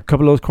 Yeah. A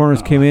couple of those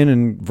corners came in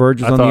and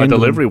Verge was on the end. I thought our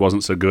delivery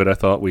wasn't so good. I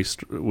thought we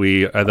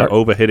either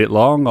overhit it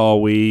long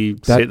or we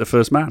hit the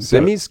first man.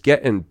 Simi's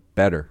getting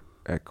better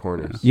at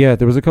corners. Yeah,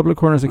 there was a couple of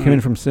corners that came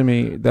in from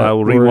Simi that I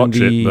will were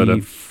rewatch in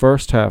the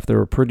first half. They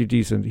were pretty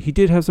decent. He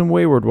did have some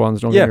wayward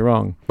ones, don't get me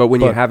wrong. But when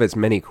you have as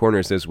many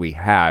corners as we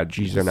had,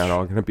 they're not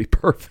all going to be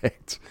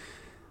perfect.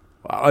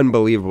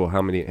 Unbelievable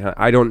how many.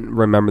 I don't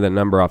remember the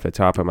number off the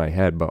top of my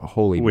head, but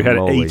holy moly. We had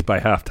 8 by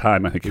half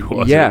time, I think it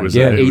was. Yeah, it was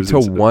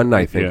 8-1,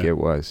 I think it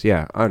was.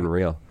 Yeah,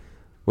 unreal.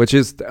 Which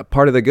is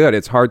part of the good.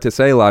 It's hard to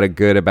say a lot of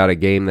good about a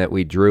game that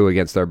we drew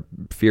against our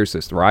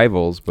fiercest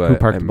rivals. But who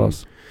parked the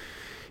bus?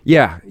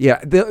 Yeah.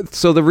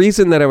 So the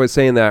reason that I was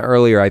saying that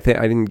earlier, I think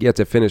I didn't get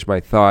to finish my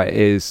thought,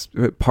 is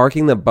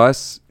parking the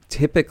bus.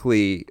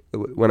 Typically,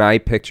 when I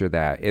picture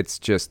that, it's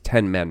just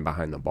 10 men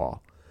behind the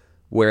ball.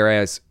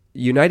 Whereas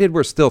United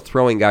were still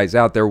throwing guys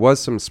out. There was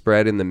some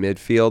spread in the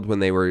midfield when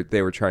they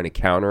were trying to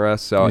counter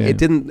us. So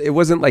it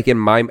wasn't like in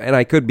my, and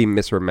I could be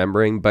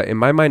misremembering, but in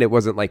my mind, it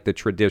wasn't like the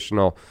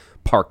traditional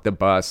park the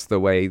bus the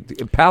way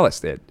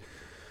Palace did.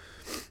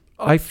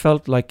 I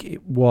felt like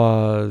it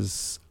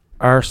was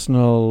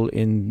Arsenal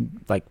in,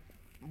 like,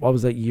 what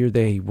was that year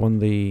they won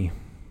the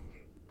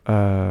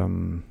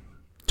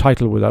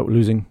title without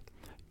losing?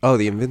 Oh,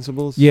 the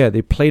Invincibles? Yeah,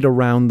 they played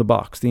around the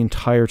box the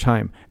entire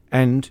time.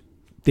 And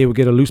they would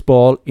get a loose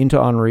ball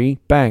into Henry,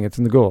 bang, it's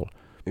in the goal.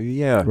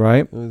 Yeah.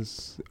 Right? It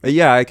was,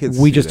 I could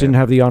see we just didn't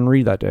have the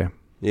Henry that day.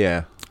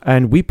 Yeah.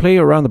 And we play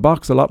around the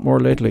box a lot more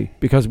lately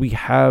because we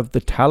have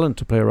the talent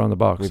to play around the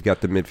box. We've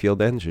got the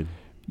midfield engine.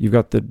 You've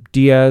got the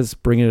Diaz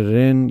bringing it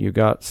in. You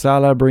got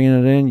Salah bringing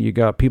it in. You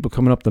got people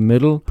coming up the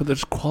middle. But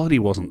there's quality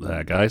wasn't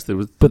there, guys. There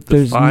was. But the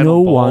there's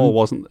final no ball one.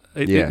 Wasn't.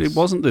 It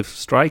wasn't the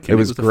striking. It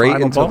was great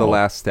until the ball.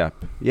 last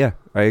step. Yeah,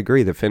 I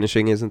agree. The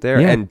finishing isn't there,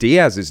 and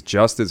Diaz is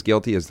just as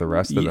guilty as the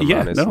rest of them.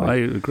 Yeah, honestly. no, I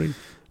agree.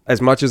 As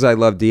much as I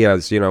love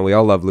Diaz, we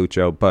all love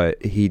Lucho,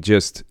 but he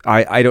just,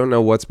 I don't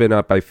know what's been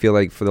up, I feel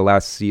like, for the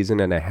last season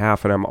and a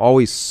half, and I'm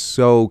always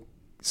so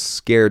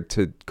scared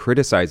to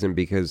criticize him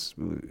because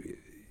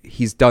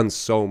he's done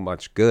so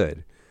much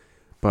good.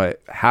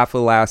 But half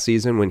of last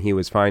season when he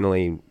was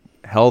finally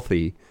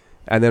healthy,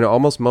 and then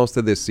almost most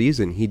of this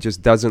season, he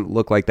just doesn't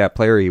look like that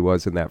player he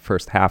was in that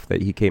first half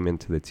that he came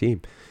into the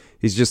team.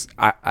 He's just,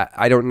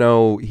 I don't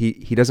know,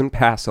 he doesn't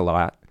pass a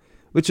lot,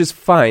 which is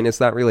fine. It's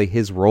not really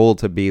his role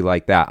to be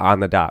like that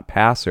on-the-dot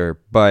passer,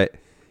 but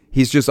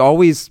he's just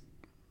always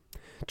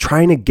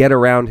trying to get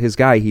around his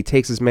guy. He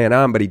takes his man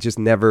on, but he just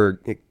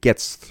never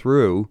gets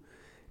through.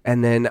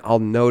 And then I'll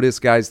notice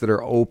guys that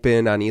are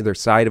open on either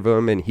side of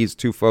him, and he's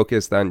too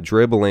focused on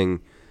dribbling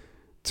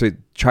to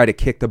try to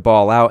kick the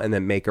ball out and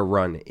then make a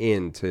run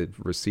in to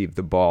receive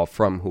the ball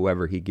from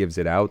whoever he gives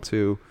it out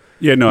to.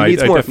 Yeah, no, he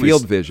needs more definitely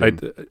field vision.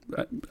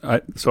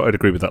 So I'd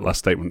agree with that last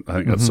statement. I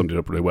think that summed it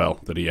up really well.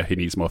 That he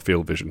needs more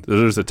field vision.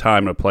 There's a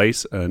time and a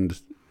place, and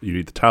you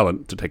need the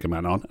talent to take a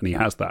man on, and he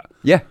has that.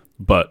 Yeah,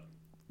 but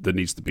there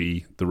needs to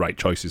be the right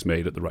choices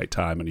made at the right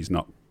time, and he's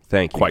not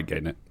quite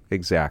getting it.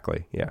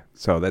 Exactly. Yeah.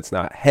 So that's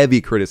not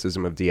heavy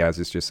criticism of Diaz.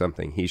 It's just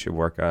something he should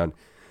work on.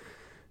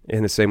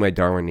 In the same way,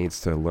 Darwin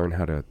needs to learn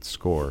how to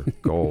score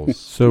goals.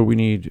 So we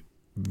need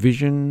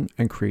vision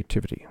and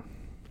creativity.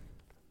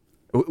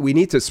 We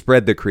need to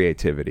spread the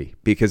creativity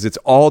because it's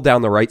all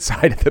down the right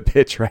side of the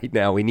pitch right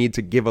now. We need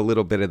to give a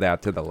little bit of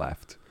that to the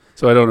left.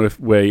 So I don't know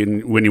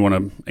when you want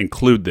to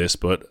include this,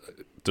 but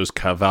does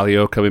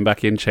Carvalho coming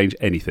back in change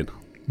anything?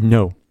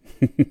 No.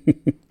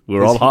 We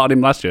were all hard on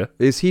him last year.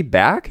 Is he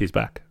back? He's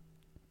back.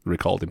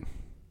 Recalled him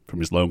from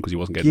his loan because he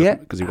wasn't getting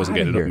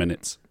enough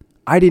minutes.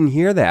 I didn't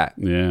hear that.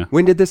 Yeah.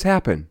 When did this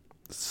happen?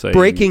 Same,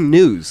 Breaking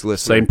news,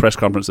 listener. Same press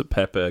conference that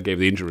Pep gave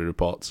the injury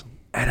reports.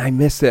 And I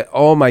missed it.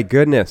 Oh, my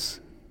goodness.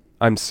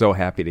 I'm so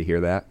happy to hear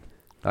that.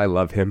 I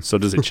love him. So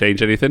does it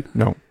change anything?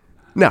 No.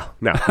 No,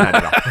 not at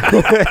all.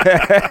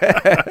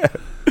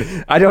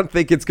 I don't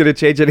think it's going to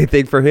change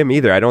anything for him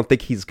either. I don't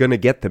think he's going to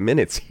get the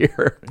minutes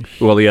here.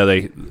 Well, yeah,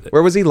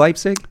 Where was he,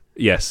 Leipzig?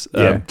 Yes.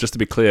 Just to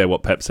be clear,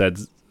 what Pep said,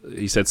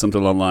 he said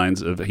something along the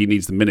lines of he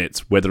needs the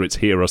minutes, whether it's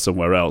here or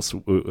somewhere else.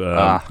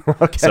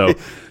 Okay.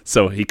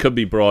 So he could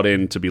be brought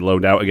in to be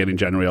loaned out again in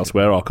January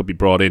elsewhere, or could be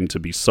brought in to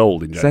be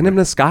sold in January. Send him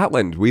to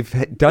Scotland.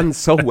 We've done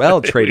so well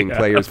trading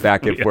players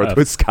back and forth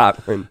with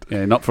Scotland.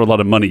 Yeah, not for a lot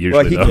of money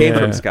usually. Well, he came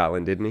from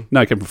Scotland, didn't he? No,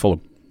 he came from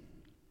Fulham.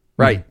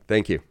 Right.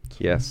 Thank you.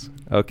 Yes.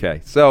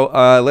 Okay. So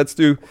let's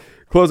do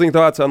closing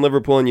thoughts on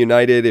Liverpool and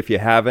United, if you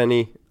have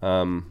any.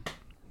 Who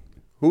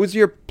was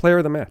your player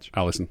of the match?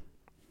 Alisson.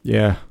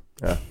 Yeah.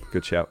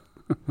 Good shout.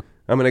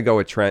 I'm going to go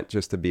with Trent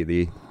just to be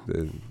the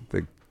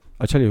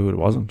I'll tell you who it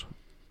wasn't.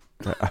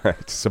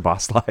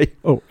 Szoboszlai.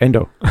 Oh,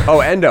 Endo. Oh,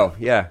 Endo.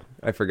 Yeah.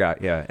 I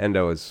forgot. Yeah.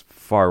 Endo is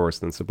far worse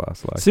than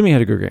Szoboszlai. Simi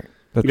had a good game.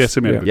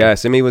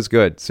 Simi was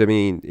good.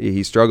 Simi,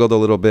 he struggled a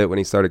little bit when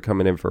he started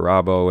coming in for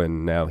Robbo,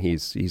 and now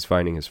he's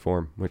finding his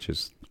form, which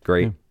is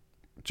great. Yeah.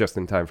 Just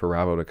in time for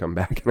Robbo to come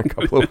back in a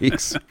couple of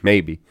weeks,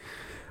 maybe.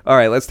 All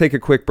right, let's take a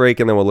quick break,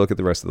 and then we'll look at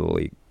the rest of the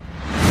league.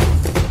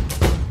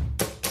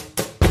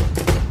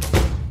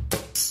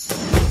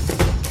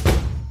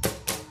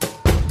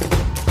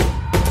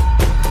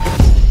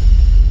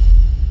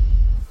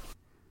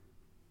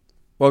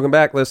 Welcome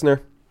back,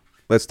 listener.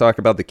 Let's talk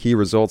about the key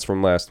results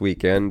from last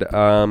weekend.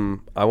 I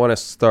want to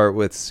start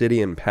with City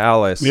and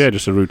Palace. Yeah,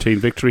 just a routine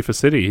victory for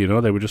City. You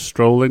know, they were just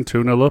strolling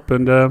 2-0 up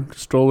and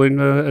strolling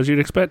as you'd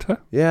expect, huh?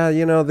 Yeah,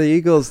 you know, the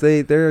Eagles,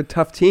 they're a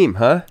tough team,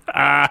 huh?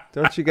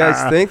 Don't you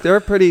guys think? They're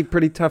a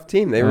pretty tough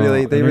team. They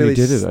really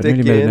did it. I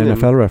nearly made an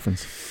NFL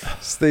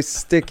reference. They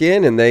stick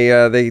in and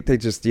they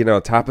just, you know,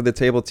 top of the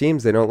table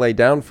teams, they don't lay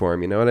down for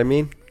them. You know what I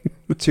mean?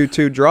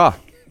 2-2 draw.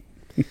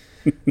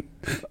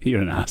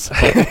 You're an asshole.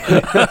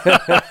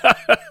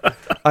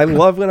 I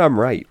love when I'm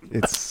right.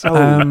 It's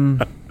so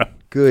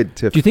good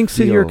to. Do you think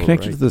City are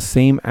connected to the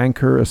same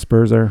anchor as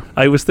Spurs are?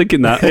 I was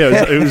thinking that.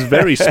 Yeah, it was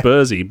very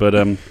Spursy, but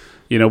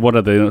you know, what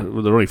are they?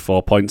 They're only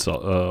 4 points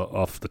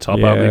off the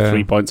top, aren't they?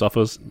 3 points off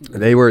us.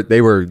 They were.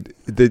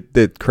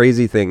 The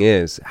crazy thing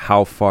is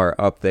how far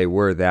up they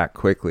were that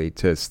quickly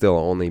to still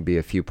only be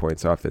a few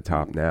points off the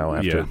top now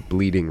after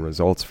bleeding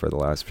results for the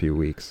last few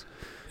weeks.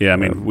 Yeah, I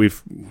mean,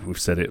 we've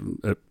said it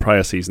at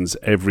prior seasons.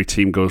 Every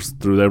team goes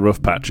through their rough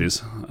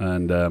patches,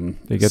 and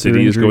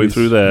City is going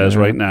through theirs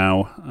right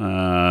now.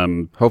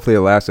 Hopefully, it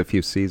lasts a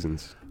few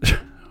seasons.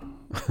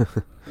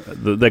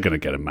 They're going to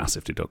get a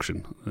massive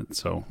deduction.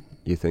 So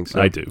you think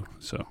so? I do.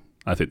 So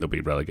I think they'll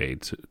be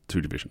relegated to 2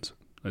 divisions.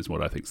 Is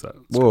what I think that's.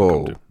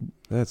 Whoa,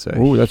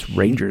 that's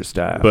Rangers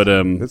style. But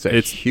it's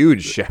a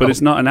huge shout. But it's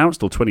not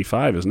announced till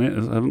 25, isn't it?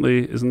 Haven't they?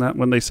 Isn't that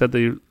when they said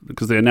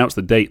because they announced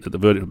the date that the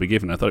verdict would be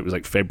given? I thought it was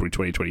like February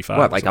 2025.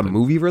 What, like a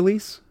movie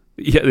release?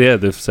 Yeah.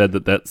 They've said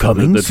that they're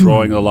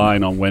drawing a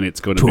line on when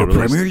it's going to be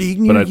released. Premier League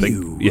near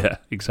you. Yeah,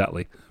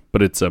 exactly.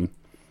 But it's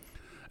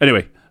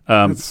anyway.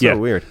 That's so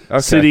weird.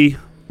 Okay. City.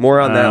 More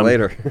on that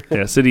later.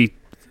 Yeah, City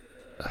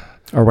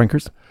are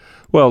wankers.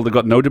 Well, they've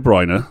got no De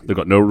Bruyne. They've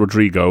got no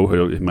Rodrigo,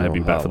 who may have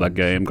been back for that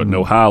game. Got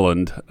no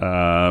Haaland.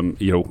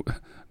 You know,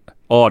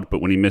 odd, but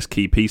when he missed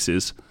key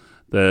pieces,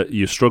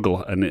 you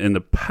struggle. And in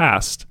the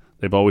past,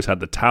 they've always had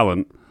the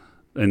talent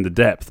in the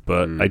depth.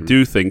 But I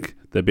do think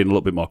they've been a little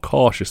bit more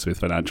cautious with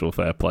financial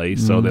fair play.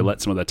 So they let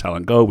some of their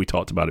talent go. We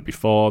talked about it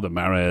before, the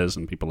Mahrez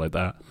and people like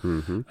that.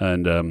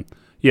 And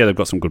they've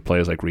got some good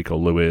players like Rico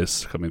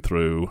Lewis coming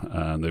through.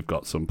 And they've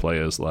got some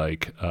players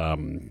like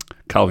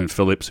Calvin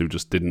Phillips, who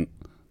just didn't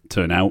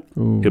turn out.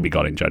 He'll be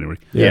gone in January.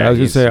 Yeah, I was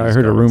going to say, I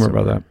heard a rumor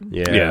about that.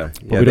 Yeah.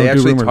 They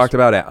actually talked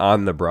about it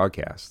on the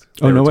broadcast.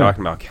 They were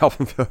talking about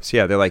Calvin Phillips.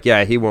 Yeah, they're like,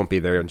 he won't be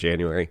there in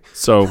January.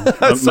 So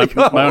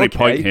my only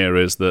point here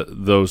is that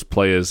those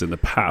players in the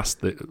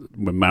past, when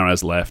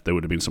Mahrez left, there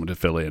would have been someone to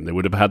fill in. They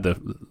would have had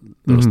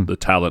the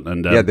talent.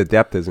 And the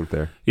depth isn't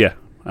there. Yeah.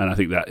 And I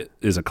think that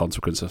is a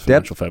consequence of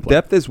financial fair play.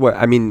 Depth is what,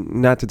 I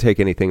mean, not to take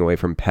anything away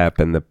from Pep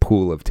and the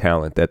pool of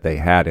talent that they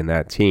had in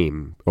that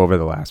team over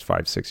the last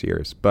 5-6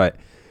 years, but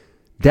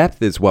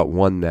depth is what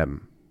won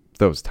them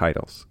those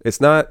titles. It's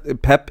not,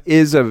 Pep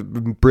is a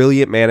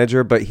brilliant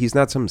manager, but he's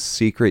not some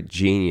secret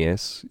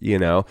genius, you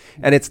know?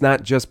 And it's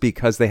not just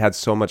because they had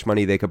so much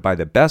money they could buy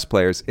the best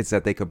players, it's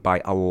that they could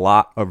buy a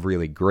lot of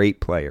really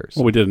great players.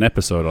 Well, we did an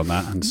episode on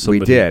that, and we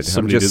did.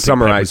 Somebody I'm just did think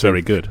Pep summarizing. was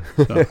very good.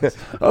 So.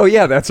 Oh,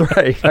 yeah, that's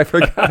right. I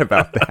forgot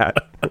about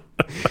that.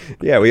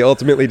 Yeah, we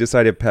ultimately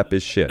decided Pep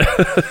is shit.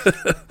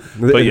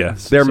 But yeah,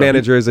 their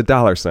manager is a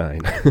dollar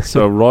sign.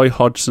 So Roy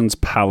Hodgson's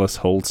Palace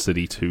holds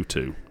City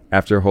 2-2.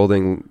 After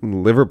holding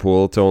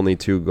Liverpool to only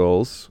 2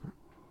 goals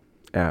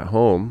at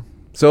home.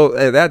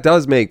 So that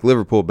does make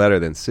Liverpool better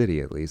than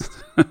City, at least.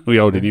 We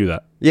already knew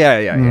that.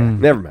 Yeah.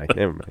 Never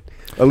mind.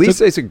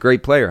 Elise is a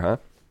great player, huh?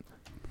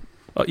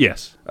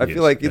 Yes. I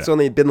feel like it's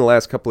only been the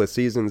last couple of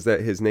seasons that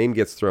his name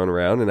gets thrown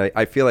around, and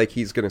I feel like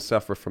he's going to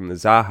suffer from the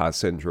Zaha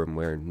syndrome,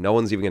 where no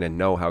one's even going to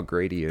know how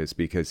great he is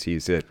because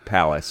he's at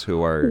Palace,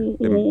 who are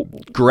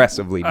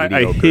aggressively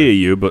mediocre. I hear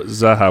you, but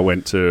Zaha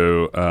went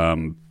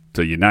to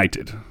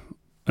United.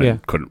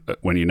 And couldn't,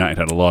 when United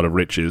had a lot of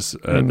riches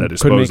at their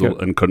disposal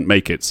and couldn't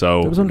make it.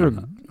 So it was under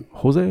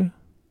Jose?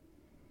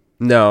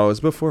 No, it was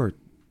before.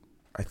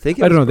 I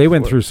think I don't know. They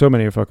went through so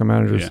many fucking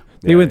managers. Yeah.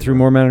 They went through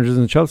more managers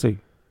than Chelsea.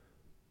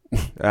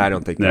 I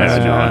don't think Nah.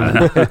 that's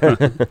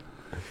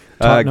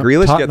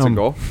Grealish gets a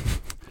goal.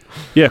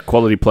 Yeah,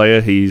 quality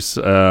player. He's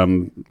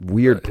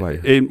weird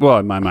player. In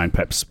my mind,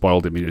 Pep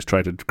spoiled him. He's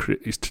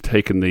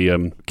taken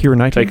the Kieran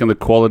Knightley? taken the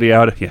quality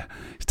out of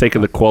He's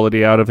taken the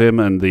quality out of him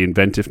and the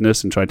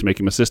inventiveness and tried to make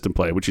him a system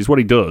player, which is what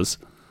he does.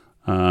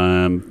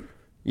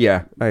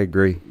 Yeah, I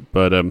agree.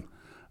 But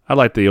I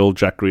like the old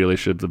Jack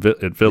Grealish at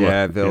Villa.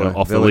 Yeah, Villa. You know,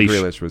 off Villa the leash.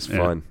 Grealish was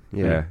fun.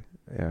 Yeah.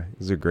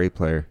 He's a great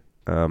player.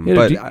 He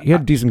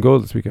had a decent goal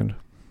this weekend.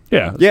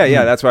 Yeah.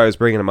 That's why I was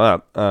bringing him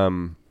up.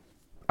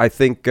 I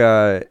think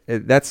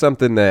that's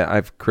something that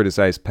I've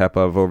criticized Pep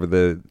of over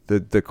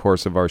the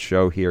course of our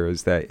show here,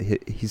 is that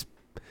he's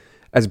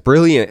as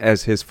brilliant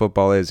as his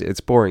football is.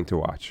 It's boring to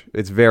watch.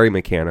 It's very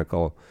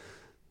mechanical.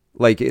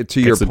 Like, to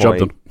your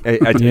point,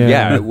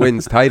 it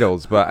wins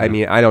titles. But I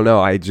mean, I don't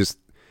know.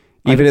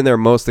 Even in their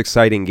most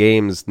exciting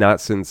games,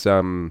 not since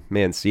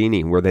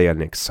Mancini, were they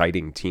an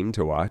exciting team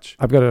to watch.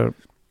 I've got to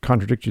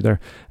contradict you there.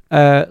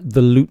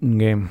 The Luton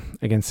game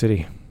against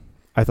City,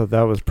 I thought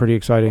that was pretty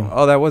exciting.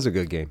 Oh, that was a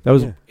good game.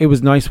 It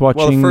was nice watching.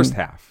 Well, the first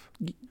half.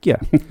 Yeah,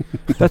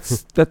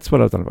 that's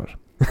what I was on about.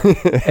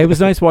 It was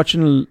nice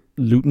watching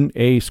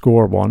Luton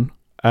score 1,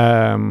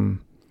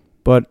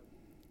 but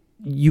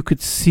you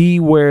could see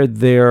where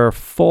their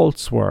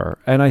faults were,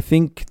 and I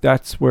think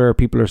that's where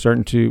people are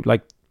starting to,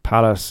 like,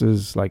 Palace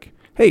is like,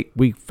 hey,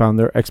 we found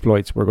their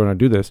exploits, we're going to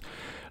do this.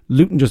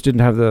 Luton just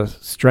didn't have the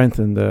strength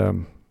and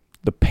the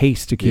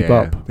pace to keep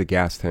up. The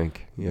gas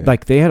tank. Yeah.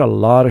 Like, they had a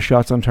lot of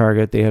shots on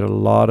target, they had a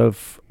lot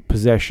of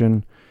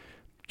possession,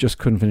 just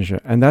couldn't finish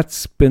it. And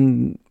that's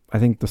been, I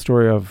think, the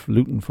story of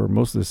Luton for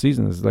most of the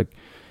season, is like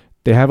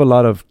they have a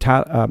lot of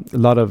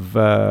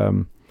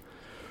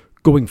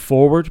going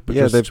forward.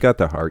 But they've got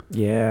the heart.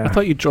 Yeah. I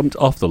thought you jumped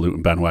off the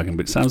Luton bandwagon,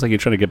 but it sounds like you're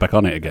trying to get back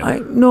on it again.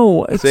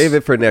 Save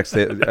it for next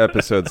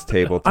episode's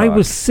table talk. I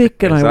was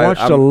sick and I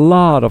watched a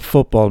lot of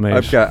football,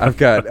 mate. I've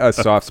got a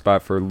soft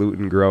spot for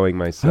Luton growing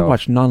myself. I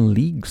watch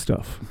non-league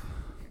stuff.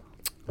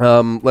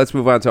 Let's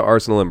move on to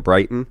Arsenal and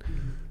Brighton.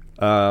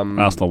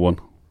 Arsenal won.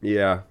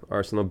 Yeah,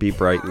 Arsenal beat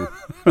Brighton.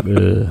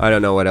 I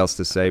don't know what else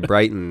to say.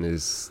 Brighton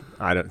is...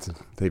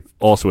 They've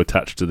also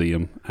attached to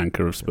the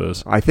anchor of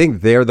Spurs. I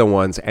think they're the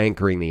ones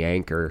anchoring the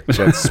anchor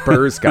that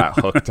Spurs got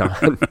hooked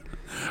on.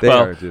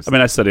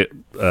 I said it.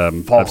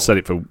 I've said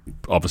it for,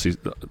 obviously,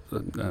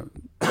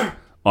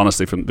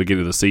 honestly, from the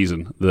beginning of the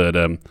season,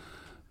 that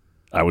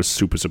I was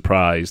super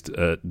surprised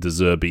at De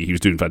Zerbi. He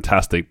was doing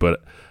fantastic,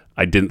 but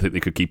I didn't think they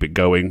could keep it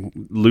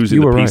going.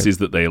 Losing the pieces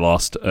that they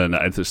lost, and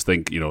I just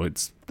think,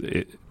 it's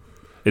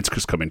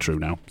just coming true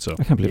now. So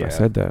I can't believe I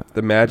said that.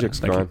 The magic's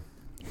gone.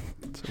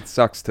 It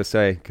sucks to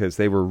say, because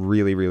they were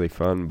really, really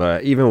fun.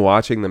 But even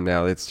watching them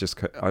now, it's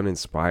just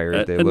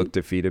uninspired. They look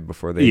defeated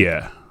before they...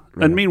 Yeah.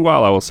 And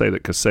meanwhile, I will say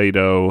that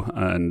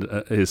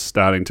Caicedo is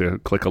starting to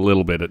click a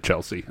little bit at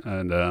Chelsea.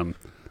 And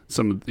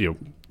some of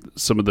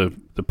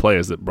the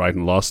players that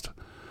Brighton lost,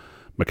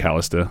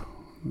 McAllister,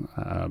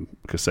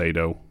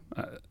 Caicedo...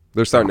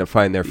 they're starting to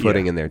find their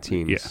footing in their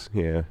teams.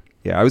 Yeah.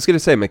 I was going to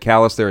say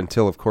McAllister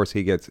until, of course,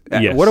 he gets...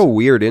 Yes. What a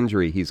weird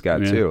injury he's got,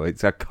 too.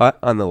 It's a cut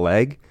on the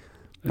leg.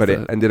 But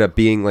it ended up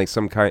being like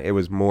some kind... It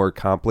was more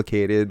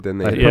complicated than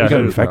they... Could have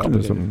got infected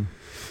or something.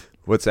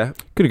 What's that?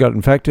 Could have got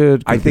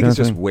infected. I think it's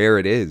just where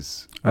it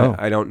is. Oh.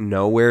 I don't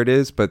know where it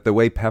is, but the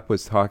way Pep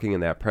was talking in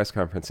that press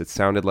conference, it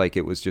sounded like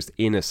it was just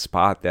in a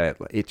spot that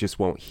it just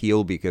won't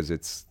heal because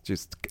it's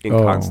just in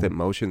constant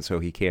motion, so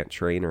he can't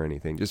train or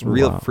anything. Just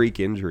real freak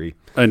injury.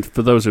 And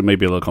for those who may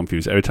be a little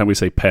confused, every time we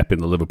say Pep in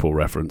the Liverpool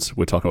reference,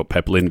 we're talking about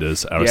Pep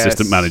Linders, our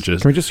assistant manager.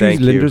 Can we just use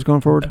Linders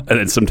going forward? And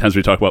then sometimes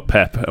we talk about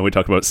Pep and we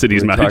talk about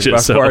City's manager.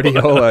 Talk about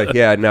Guardiola.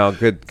 Yeah, no,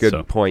 good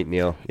point,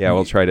 Neil. Yeah,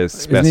 we'll try to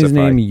specify. Isn't his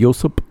name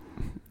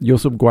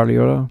Josep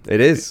Guardiola?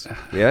 It is,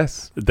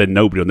 yes. Then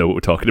nobody will know what we're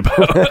talking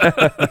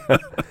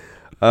about.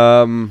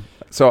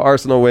 So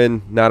Arsenal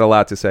win, not a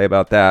lot to say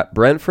about that.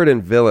 Brentford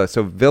and Villa.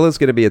 So Villa's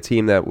going to be a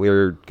team that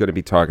we're going to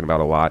be talking about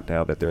a lot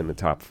now that they're in the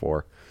top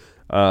 4.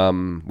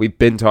 We've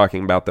been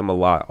talking about them a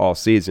lot all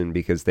season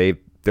because they're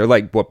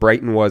like what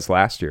Brighton was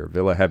last year.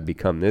 Villa have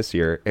become this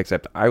year,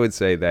 except I would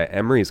say that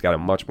Emery's got a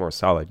much more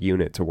solid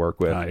unit to work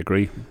with. I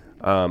agree.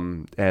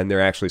 And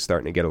they're actually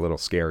starting to get a little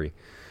scary.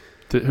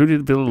 Who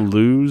did Villa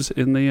lose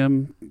in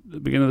the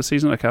beginning of the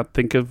season? I can't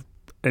think of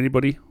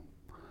anybody.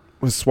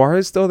 Was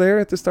Suarez still there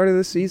at the start of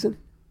the season?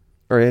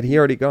 Or had he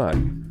already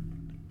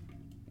gone?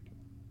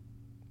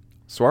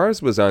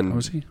 Suarez was on...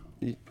 Was he?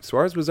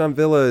 Suarez was on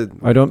Villa...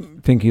 I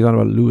don't think he's on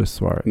about Luis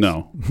Suarez.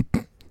 No.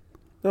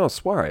 No,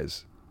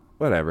 Suarez.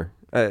 Whatever.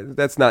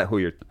 That's not who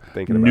you're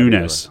thinking about.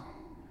 Nunes.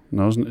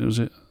 No, was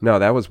it? No,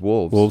 that was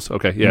Wolves. Wolves,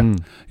 okay, yeah.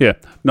 Yeah,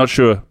 not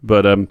sure,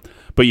 but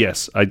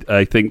yes,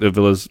 I think the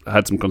Villa's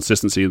had some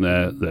consistency in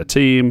their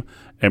team.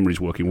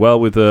 Emery's working well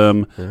with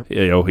them. Yeah.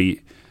 You know,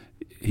 he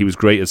was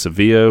great at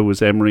Sevilla,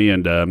 was Emery,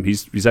 and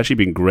he's actually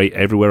been great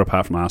everywhere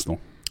apart from Arsenal.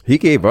 He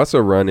gave us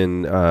a run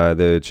in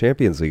the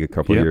Champions League a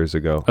couple of years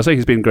ago. I say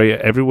he's been great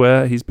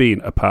everywhere he's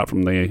been apart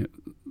from the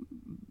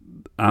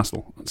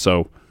Arsenal.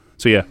 So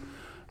yeah.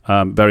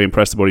 Very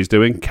impressed with what he's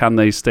doing. Can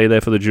they stay there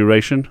for the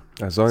duration?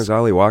 As long as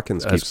Ollie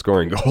Watkins keeps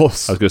scoring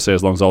goals. I was going to say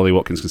as long as Ollie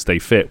Watkins can stay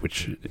fit,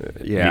 which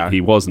he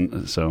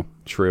wasn't. So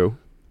true.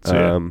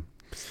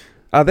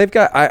 They've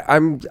got.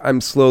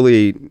 I'm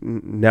slowly,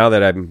 now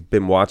that I've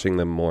been watching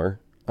them more.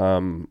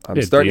 I'm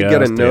starting to get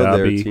to know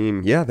their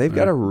team. Yeah, they've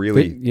got a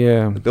really.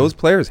 Those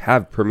players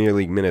have Premier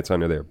League minutes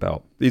under their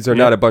belt. These are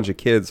not a bunch of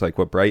kids like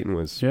what Brighton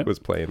was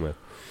playing with.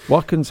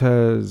 Watkins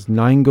has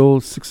 9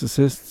 goals, 6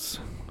 assists.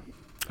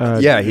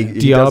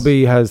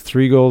 Diaby has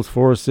 3 goals,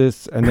 4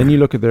 assists, and then you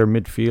look at their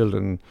midfield,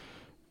 and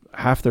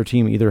half their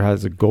team either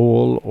has a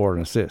goal or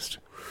an assist.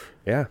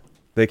 Yeah,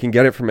 they can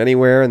get it from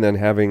anywhere, and then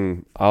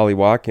having Ollie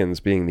Watkins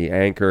being the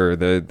anchor,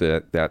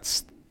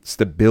 that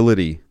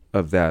stability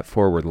of that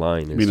forward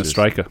line. Being a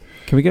striker.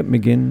 Can we get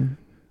McGinn?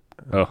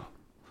 Oh,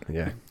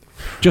 yeah.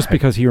 Just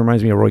because he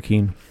reminds me of Roy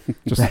Keane.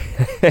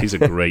 He's a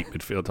great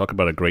midfielder. Talk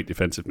about a great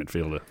defensive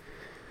midfielder.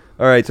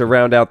 All right, to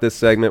round out this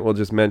segment, we'll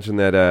just mention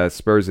that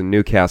Spurs and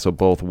Newcastle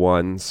both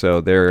won, so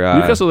they're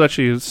Newcastle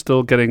actually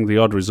still getting the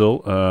odd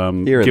result.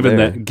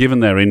 Given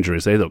their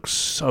injuries, they look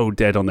so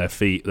dead on their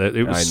feet.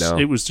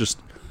 It was just,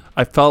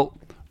 I felt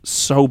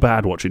so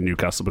bad watching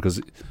Newcastle because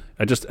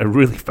I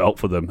really felt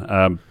for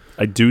them.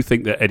 I do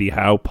think that Eddie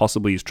Howe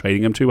possibly is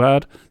training them too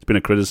hard. It's been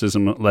a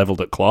criticism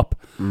leveled at Klopp,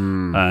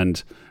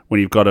 and when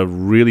you've got a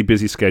really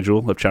busy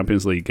schedule of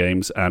Champions League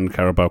games and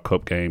Carabao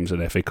Cup games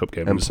and FA Cup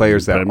games. And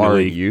players that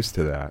aren't used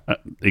to that.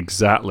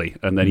 Exactly.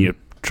 And then you're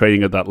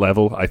training at that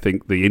level. I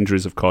think the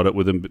injuries have caught up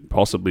with him,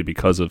 possibly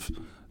because of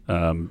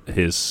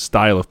his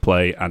style of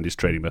play and his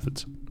training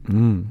methods.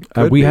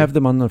 We have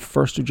them on the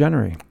 1st of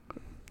January.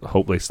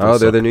 Hopefully still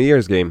they're the New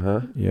Year's game,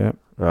 huh? Yeah.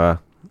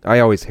 I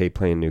always hate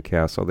playing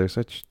Newcastle. They're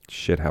such a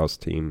shithouse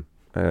team.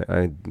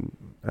 I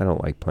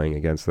don't like playing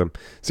against them.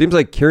 Seems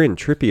like Kieran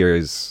Trippier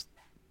is...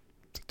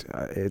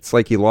 it's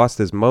like he lost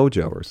his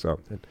mojo or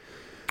something.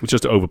 It's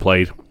just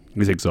overplayed.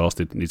 He's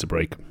exhausted. Needs a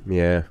break.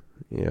 Yeah.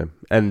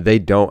 And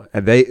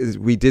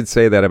we did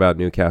say that about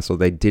Newcastle.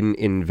 They didn't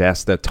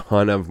invest a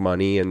ton of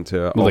money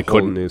into a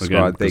whole new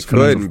squad. They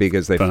couldn't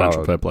because they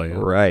followed. Fair play, yeah.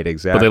 Right,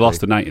 exactly. But they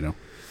lost tonight,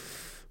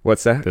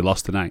 What's that? They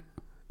lost tonight.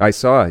 I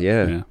saw,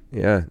 yeah.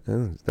 They're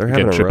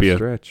having a rough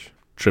stretch.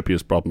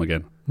 Trippier's problem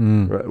again.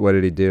 What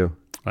did he do?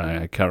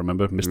 I can't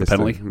remember. Missed the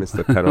penalty. Missed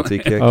the penalty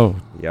kick. Oh.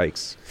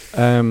 Yikes.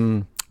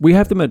 We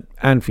have them at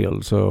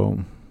Anfield, so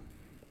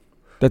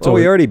that's all.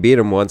 We already beat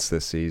them once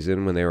this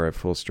season when they were at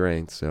full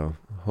strength, so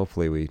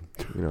hopefully we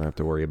don't have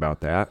to worry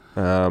about that.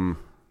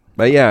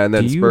 But yeah, and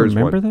then Spurs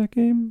won. Do you remember that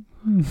game?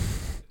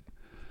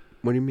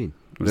 What do you mean?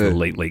 It was the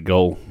late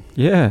goal.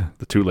 Yeah.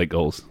 The 2 late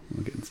goals.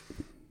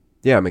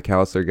 Yeah,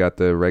 McAllister got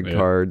the red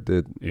card.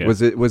 Was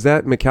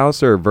that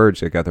McAllister or Verge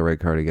that got the red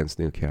card against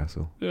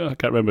Newcastle? Yeah, I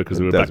can't remember because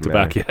we were back to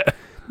back. Yeah,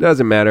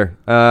 doesn't matter.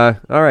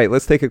 All right,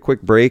 let's take a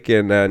quick break,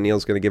 and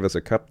Neil's going to give us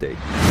a cup date.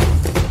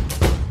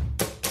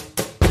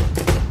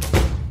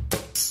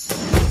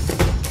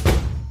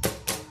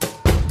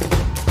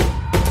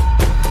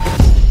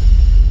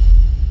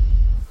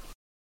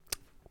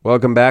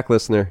 Welcome back,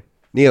 listener.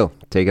 Neil,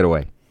 take it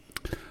away.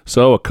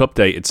 So, a cup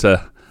date. It's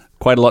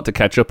quite a lot to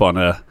catch up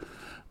on.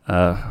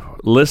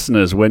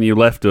 Listeners, when you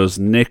left us,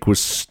 Nick was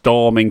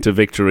storming to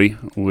victory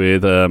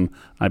with,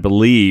 I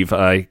believe,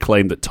 I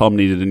claimed that Tom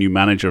needed a new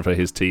manager for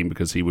his team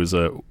because he was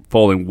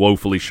falling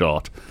woefully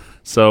short.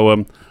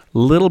 So,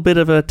 little bit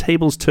of a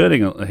tables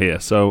turning here.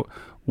 So,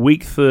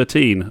 week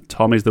 13,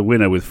 Tom is the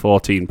winner with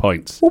 14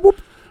 points. Whoop,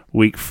 whoop.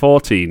 Week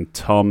 14,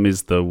 Tom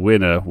is the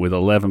winner with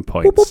 11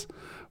 points. Whoop, whoop.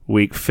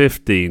 Week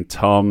 15,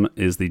 Tom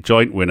is the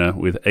joint winner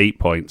with 8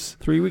 points.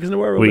 3 weeks in a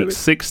row, Week baby.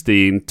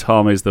 16,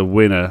 Tom is the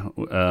winner,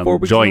 4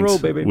 weeks joint in a row,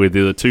 baby. with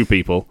the other 2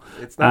 people.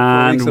 It's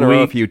not 4 weeks in a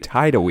row if you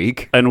tied a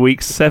week. And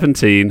week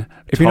 17,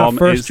 If you're not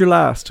first, you're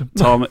last.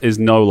 Tom is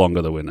no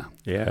longer the winner.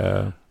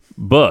 Yeah.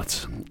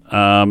 But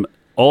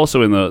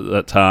also in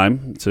that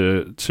time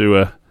to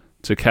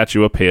catch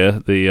you up here,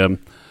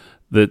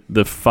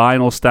 the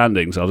final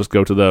standings, I'll just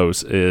go to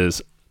those,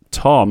 is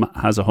Tom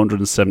has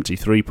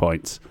 173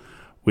 points,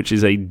 which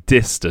is a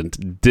distant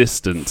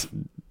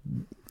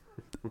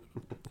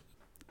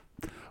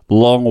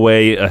long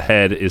way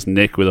ahead is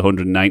Nick with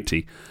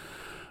 190.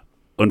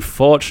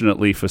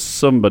 Unfortunately for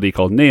somebody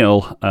called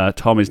Neil,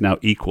 Tom is now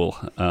equal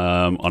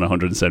on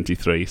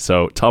 173.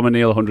 So Tom and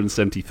Neil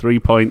 173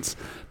 points,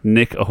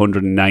 Nick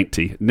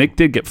 190. Nick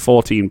did get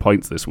 14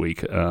 points this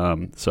week.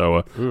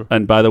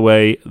 And by the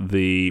way,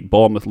 the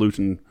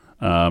Bournemouth-Luton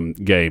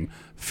game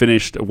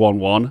finished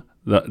 1-1.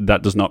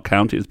 That does not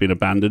count. It's been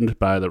abandoned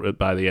by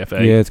the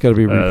FA. Yeah, it's got to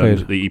be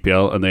replayed. The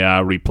EPL, and they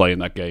are replaying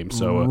that game.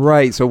 So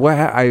right. So what?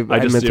 I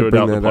just meant to zeroed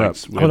bring out the that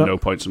points. up. We have no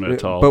points from it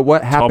at all. But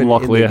what happened? Tom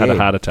Locklear in the had a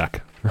game? heart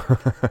attack.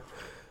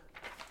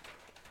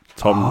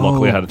 Tom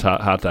Locklear had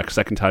a heart attack.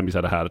 Second time he's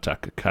had a heart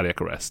attack, cardiac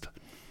arrest.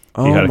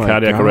 He had a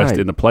cardiac arrest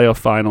in the playoff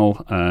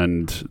final,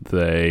 and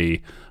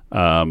they he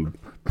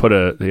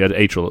had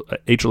atrial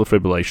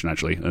fibrillation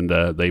actually, and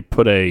they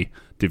put a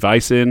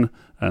device in,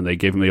 and they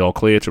gave him the all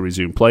clear to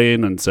resume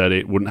playing, and said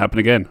it wouldn't happen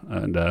again,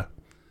 and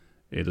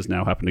it has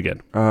now happened again.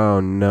 Oh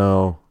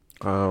no!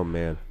 Oh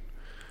man!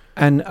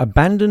 An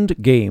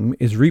abandoned game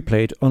is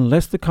replayed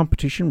unless the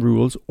competition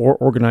rules or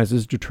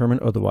organisers determine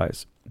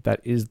otherwise.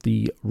 That is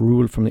the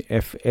rule from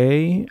the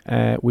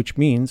FA, which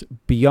means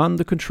beyond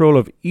the control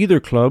of either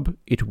club,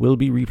 it will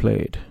be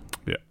replayed.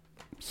 Yeah.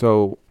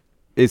 So,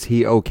 is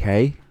he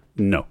okay?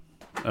 No,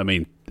 I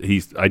mean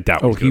I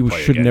doubt. Oh, he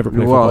should again. never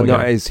play Well, football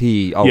no. again. Is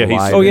he alive?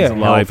 He's and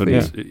alive, healthy?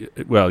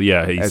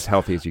 and he's as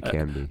healthy as you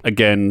can be.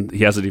 Again,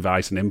 he has a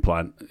device, an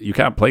implant. You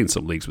can't play in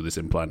some leagues with this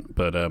implant,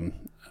 but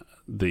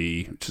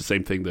it's the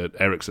same thing that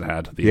Ericsson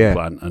had, the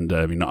implant, and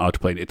you're not allowed to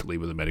play in Italy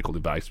with a medical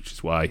device, which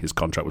is why his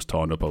contract was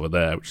torn up over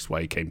there, which is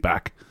why he came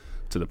back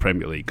to the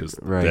Premier League, because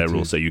their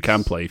rules say you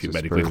can play if you're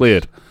medically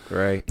cleared.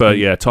 Right. But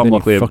yeah, Tom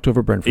Locklear, fucked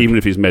over Brentford. even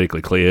if he's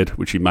medically cleared,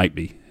 which he might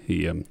be,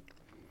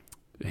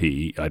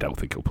 I don't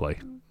think he'll play.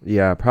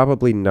 Yeah,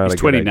 probably not. He's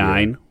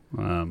 29,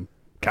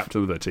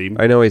 captain of the team.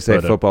 I know we say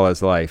football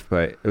is life,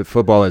 but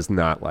football is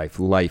not life.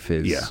 Life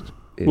is. Yeah.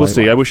 We'll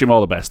see. I wish him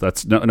all the best.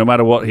 That's no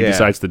matter what he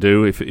decides to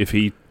do. If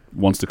he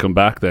wants to come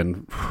back,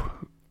 then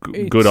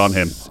good on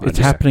him. It's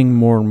happening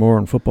more and more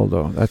in football,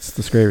 though. That's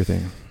the scary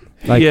thing.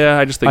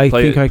 I just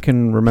think I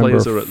can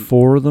remember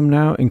 4 of them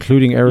now,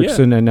 including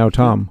Ericsson and now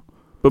Tom.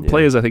 But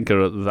players, I think,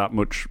 are that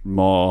much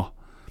more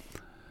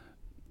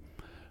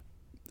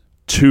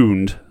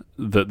tuned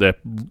that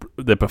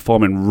they're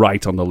performing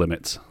right on the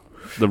limits.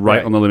 They're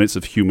right on the limits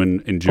of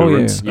human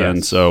endurance.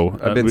 And so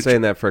I've been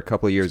saying that for a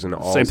couple of years in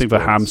all same thing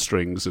sports. for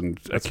hamstrings and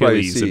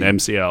Achilles and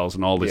MCLs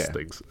and all these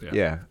things.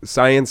 Yeah.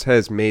 Science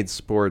has made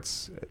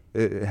humans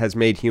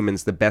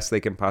the best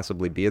they can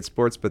possibly be at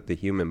sports, but the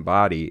human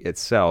body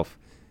itself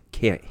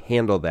can't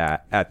handle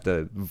that at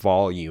the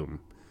volume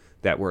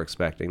that we're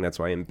expecting. That's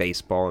why in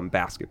baseball and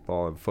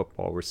basketball and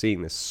football, we're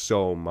seeing this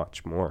so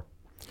much more.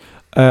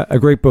 A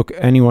great book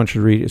anyone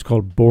should read is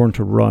called Born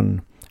to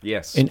Run.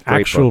 Yes. In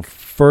actual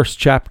first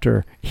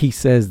chapter, he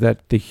says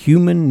that the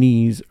human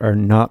knees are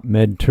not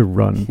meant to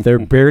run. They're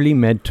barely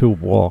meant to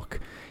walk.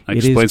 That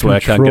explains why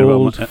I can't get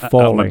out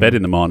of my bed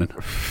in the morning.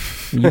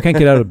 You can't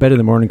get out of bed in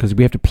the morning because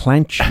we have to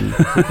plant you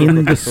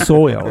in the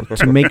soil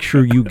to make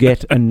sure you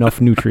get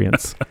enough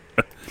nutrients.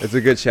 It's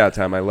a good shout,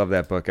 Tom. I love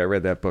that book. I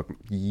read that book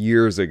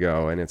years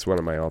ago, and it's one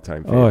of my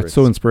all-time favorites. Oh, it's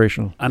so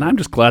inspirational. And I'm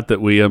just glad that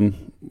we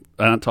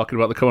aren't talking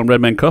about the Come On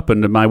Redmen Cup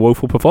and my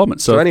woeful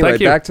performance. So anyway,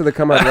 thank you. back to the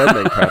Come On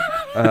Redmen Cup.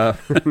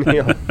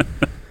 Neil.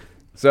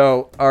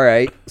 So, all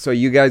right. So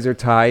you guys are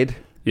tied.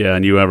 Yeah,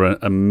 and you have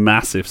a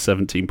massive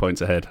 17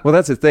 points ahead. Well,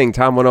 that's the thing.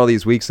 Tom won all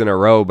these weeks in a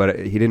row, but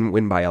he didn't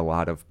win by a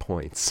lot of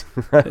points.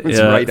 It's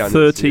right on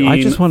 13,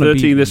 I just want to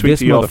 13 this week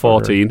to your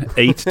 14,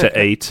 8 to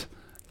 8.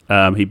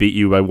 He beat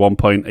you by 1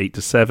 point, 8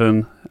 to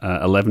 7,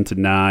 11 to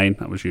 9.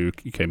 That was you.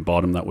 You came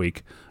bottom that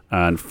week,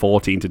 and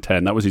 14 to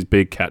 10. That was his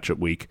big catch-up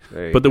week.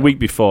 But the week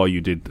before,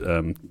 you did.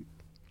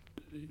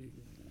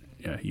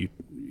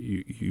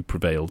 You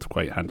prevailed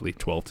quite handily,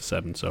 12 to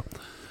 7. So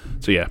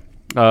yeah.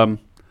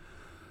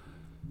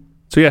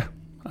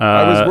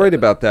 I was worried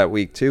about that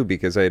week too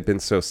because I had been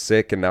so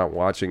sick and not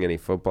watching any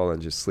football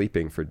and just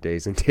sleeping for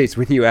days and days.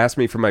 When you asked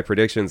me for my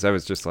predictions, I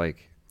was just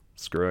like,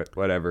 "Screw it,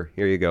 whatever.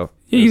 Here you go."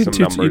 Yeah, you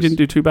didn't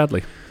do too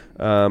badly.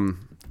 All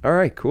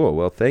right, cool.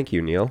 Well, thank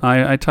you, Neil.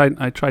 I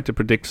tried to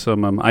predict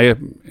some. I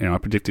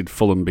predicted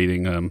Fulham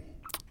beating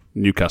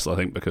Newcastle. I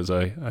think because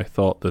I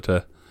thought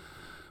that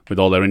with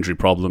all their injury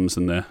problems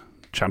and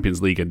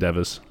Champions League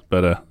endeavours,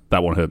 but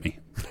that won't hurt me.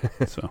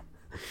 So,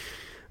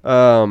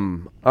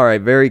 all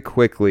right, very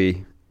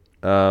quickly,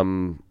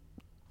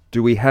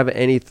 do we have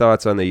any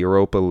thoughts on the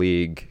Europa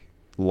League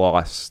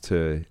loss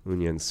to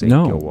Union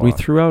Saint-Gilloise? No, we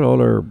threw out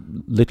all our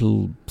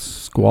little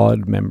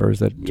squad members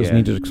that just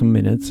needed some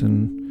minutes,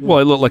 and well,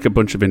 it looked like a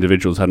bunch of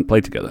individuals hadn't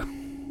played together.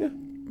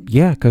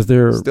 Yeah, because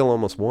they're still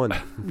almost won.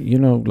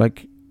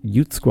 Like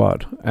youth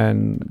squad,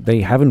 and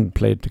they haven't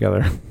played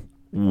together.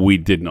 We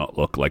did not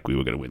look like we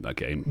were going to win that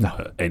game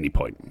at any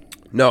point.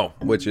 No,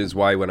 which is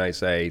why when I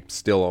say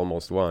still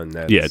almost won,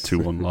 that's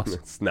 2-1 loss.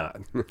 It's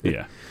not.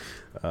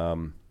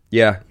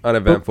 Yeah.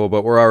 Uneventful,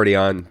 but we're already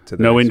on to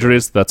the no next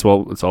injuries. That's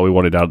all we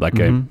wanted out of that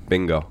game.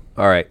 Bingo.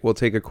 All right, we'll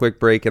take a quick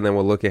break, and then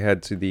we'll look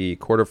ahead to the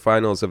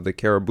quarterfinals of the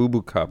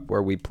Carabao Cup,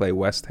 where we play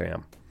West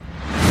Ham.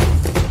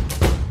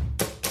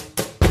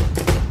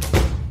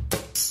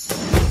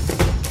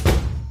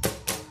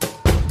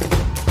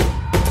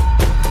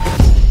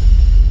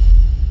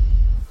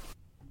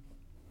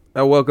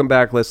 Welcome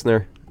back,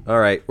 listener. All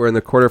right, we're in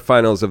the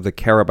quarterfinals of the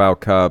Carabao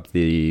Cup,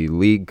 the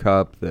League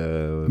Cup,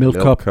 the Milk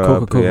Cup,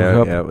 Coca-Cola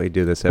Cup. Yeah, we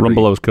do this every...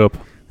 Rumbelows Cup.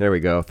 There we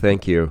go.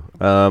 Thank you.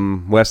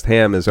 West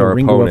Ham is The our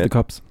Ringo opponent. of the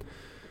Cups.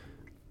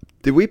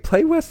 Did we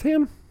play West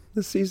Ham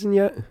this season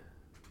yet?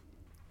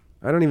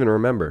 I don't even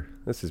remember.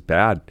 This is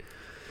bad.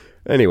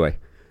 Anyway.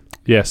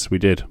 Yes, we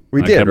did.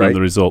 I can't remember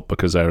the result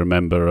because I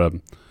remember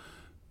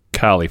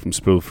Carly from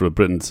Spool for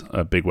Britain's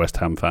a big West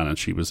Ham fan, and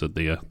she was at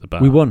the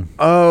bar. We won.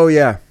 Oh,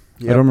 yeah.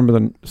 Yep. I don't remember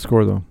the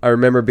score, though. I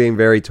remember being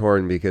very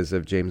torn because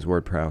of James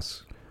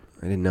Ward-Prowse.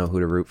 I didn't know who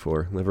to root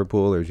for,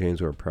 Liverpool or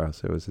James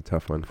Ward-Prowse. It was a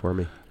tough one for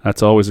me.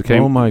 That's always the case.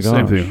 Oh, my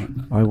gosh.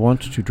 I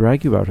want to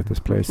drag you out of this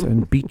place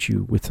and beat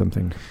you with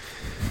something.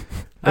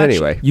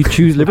 Anyway. You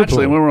choose Liverpool.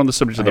 Actually, when we're on the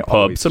subject of the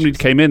pub, somebody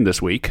came in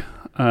this week,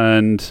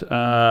 and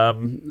a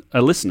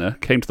listener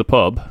came to the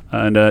pub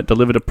and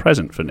delivered a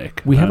present for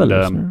Nick. We have a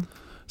listener.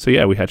 So,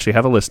 yeah, we actually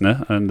have a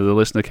listener, and the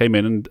listener came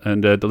in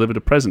and delivered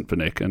a present for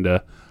Nick, and I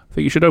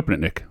think you should open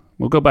it, Nick.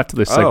 We'll go back to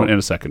this segment in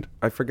a second.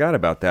 I forgot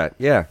about that.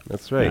 Yeah,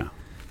 that's right. Yeah.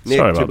 Nick,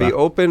 Sorry about to be that.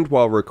 opened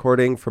while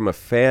recording from a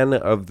fan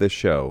of the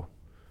show.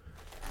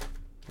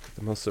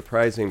 The most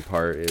surprising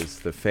part is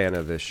the fan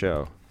of this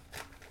show.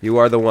 You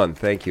are the one.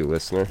 Thank you,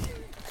 listener.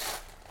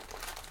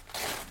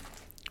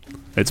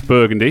 It's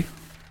Burgundy.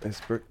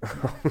 Oh,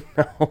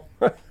 no.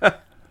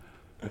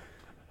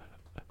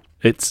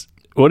 It's...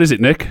 What is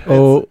it, Nick?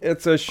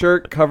 It's a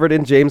shirt covered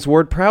in James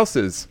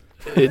Ward-Prowse's.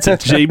 It's a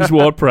James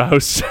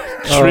Ward-Prowse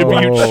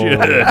tribute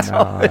shirt.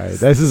 Nice.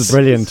 This is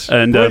brilliant.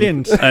 And,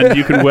 and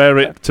you can wear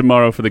it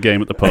tomorrow for the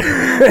game at the pub.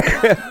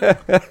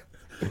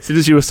 As soon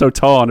as you were so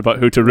torn about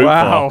who to root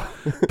for,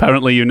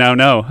 apparently you now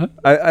know.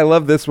 I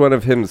love this one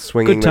of him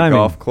swinging the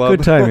golf club.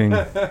 Good timing.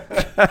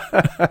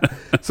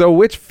 So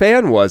which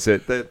fan was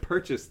it that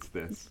purchased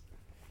this?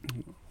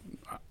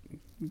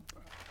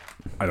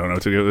 I don't know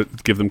to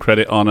give them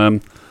credit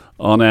on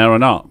air or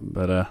not,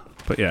 but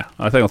yeah,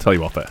 I think I'll tell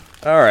you off there.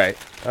 All right.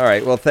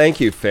 Well, thank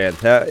you, fan.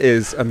 That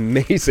is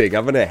amazing.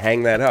 I'm going to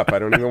hang that up. I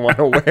don't even want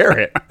to wear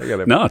it.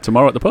 No,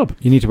 tomorrow at the pub.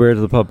 You need to wear it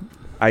to the pub.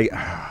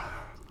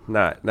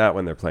 Not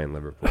when they're playing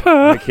Liverpool.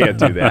 I can't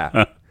do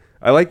that.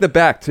 I like the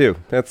back too.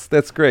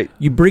 That's great.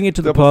 You bring it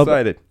to the pub.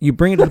 You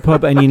bring it to the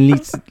pub, and you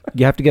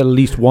have to get at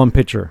least one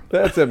picture.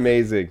 That's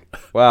amazing.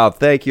 Wow.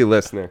 Thank you,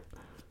 listener.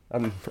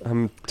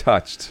 I'm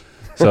touched.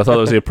 So I thought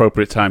it was the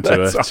appropriate time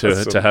to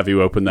awesome. to have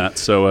you open that.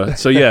 So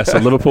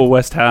Liverpool,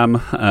 West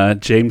Ham,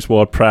 James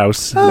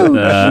Ward-Prowse,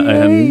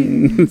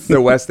 and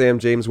the West Ham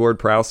James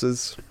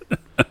Ward-Prowses.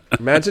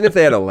 Imagine if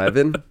they had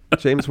 11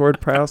 James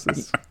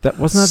Ward-Prowses. That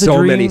wasn't that so the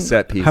dream? many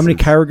set pieces. How many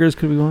Carragers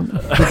could we want?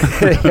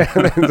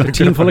 A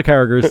team full of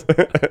Carragers.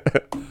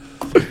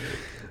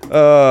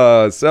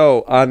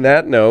 So on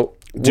that note,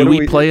 do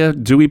we play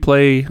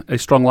a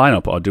strong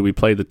lineup, or do we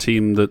play the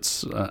team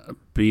that's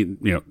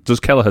does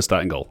Kelleher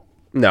start in goal?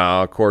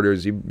 No,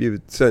 quarters.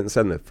 You send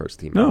the first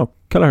team. No,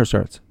 Kelleher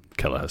starts.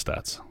 Kelleher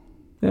starts.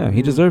 Yeah,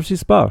 he deserves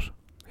his spot.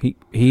 He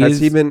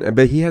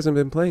but he hasn't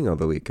been playing all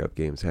the League Cup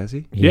games, has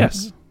he?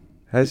 Yes.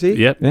 Has he?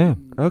 Yep. Yeah.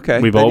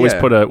 Okay. We've always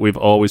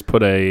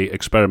put a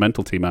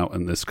experimental team out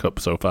in this cup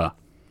so far.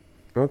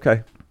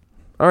 Okay.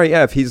 All right.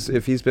 Yeah. If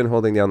he's been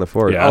holding down the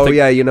fort.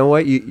 Yeah, You know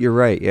what? You're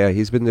right. Yeah.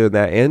 He's been doing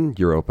that in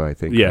Europa, I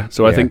think. Yeah.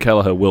 So I think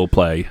Kelleher will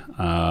play.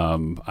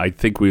 I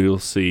think we will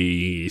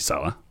see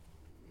Salah.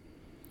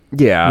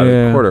 Yeah.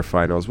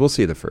 Quarterfinals. We'll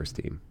see the first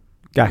team.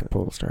 Gakpo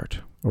will start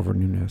over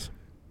Nunez.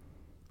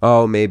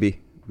 Oh, maybe.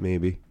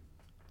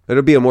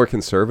 It'll be a more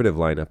conservative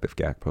lineup if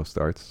Gakpo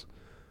starts.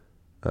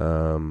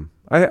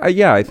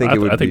 I think it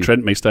would. I think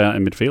Trent may stay out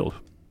in midfield.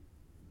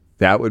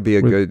 That would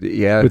be good.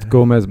 Yeah. With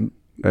Gomez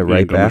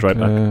right back.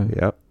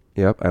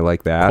 Yep. I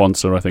like that.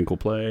 Quansah, I think, will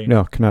play.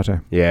 No,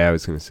 Konate. Yeah, I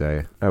was going to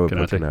say I would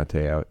put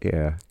Konate out.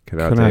 Yeah,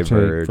 Konate,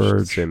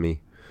 Verge,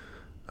 Simi.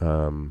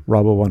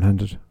 Robbo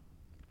one-handed.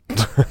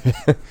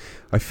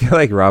 I feel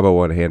like Robbo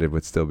one-handed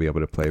would still be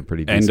able to play a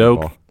pretty decent Endo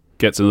ball.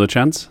 Gets another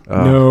chance.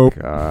 Oh, nope.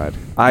 God.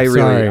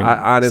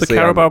 Honestly, it's the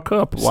Carabao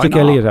Cup. Why Stick not?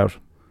 Elliott out.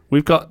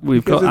 We've got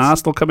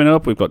Arsenal coming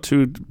up. We've got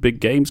two big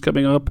games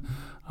coming up.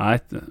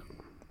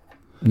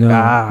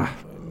 No.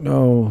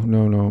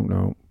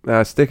 No.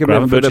 Stick him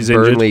in for the Gravenberch is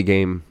Burnley injured.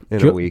 game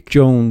in a week.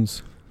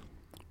 Jones,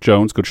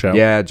 good shout.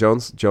 Yeah,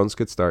 Jones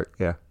could start.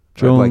 Yeah,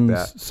 Jones, I'd like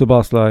that.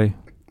 Szoboszlai.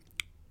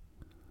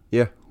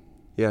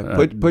 Yeah,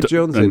 put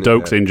Jones in. And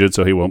Doak's injured,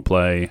 so he won't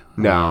play.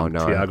 No.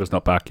 Thiago's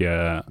not back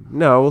yet.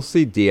 No, we'll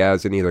see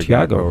Diaz in either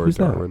Thiago, Gakpo or who's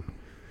that? Darwin.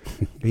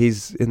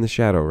 He's in the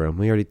shadow realm.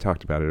 We already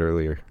talked about it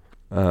earlier.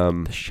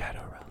 The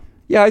shadow realm.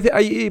 Yeah,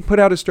 he put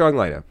out a strong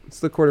lineup.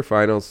 It's the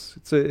quarterfinals.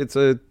 It's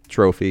a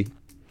trophy.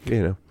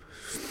 You know.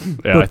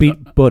 Yeah,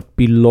 But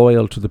be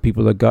loyal to the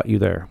people that got you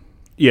there.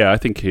 I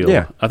think he'll.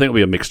 Yeah. I think it'll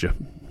be a mixture.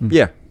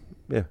 Yeah.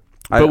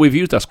 But we've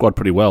used our squad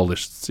pretty well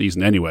this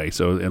season anyway,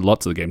 so in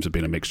lots of the games have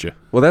been a mixture.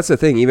 Well, that's the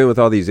thing. Even with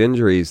all these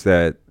injuries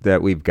that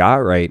we've got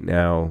right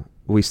now,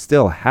 we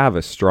still have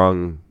a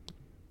strong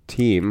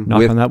team Knock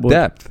with on that wood.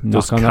 depth.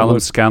 Does Callum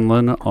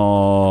Scanlon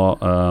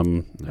or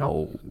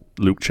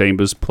Luke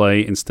Chambers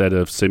play instead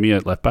of Simi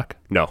at left back?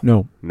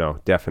 No. No,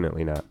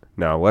 definitely not.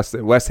 No,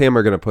 West Ham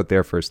are going to put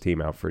their first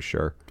team out for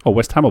sure. Oh,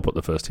 West Ham will put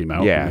the first team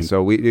out. Yeah,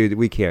 so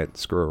we can't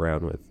screw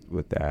around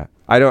with that.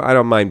 I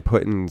don't mind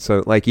putting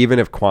even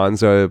if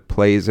Kwanzaa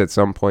plays at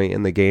some point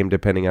in the game,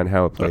 depending on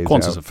how it plays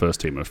Kwanzaa's out. a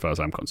first teamer as far as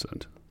I'm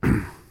concerned.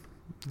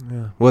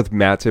 With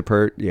Matip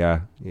hurt,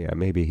 yeah,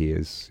 maybe he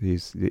is. He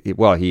is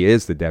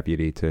the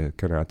deputy to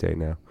Konate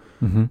now.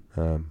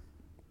 Mm-hmm.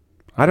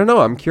 I don't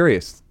know. I'm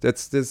curious.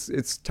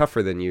 It's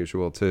tougher than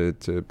usual to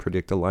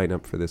predict a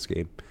lineup for this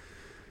game.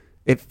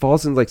 It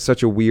falls in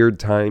such a weird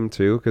time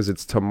too, because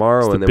it's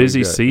tomorrow It's and the then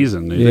busy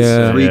season.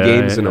 Yeah. three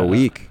games in a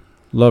week.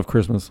 Love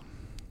Christmas.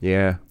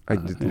 Yeah, I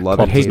love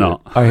Klopp it. does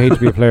not. I hate to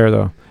be a player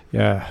though.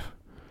 Yeah.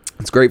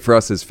 It's great for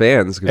us as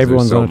fans because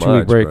Everyone's so on a 2-week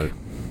much, break. but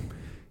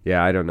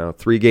yeah, I don't know.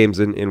 3 games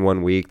in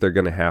 1 week, they're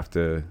going to have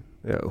to.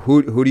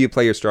 Who do you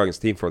play your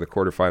strongest team for the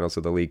quarterfinals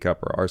of the League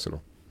Cup or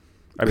Arsenal?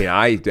 I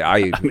mean,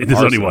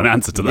 there's only one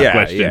answer to that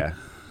question.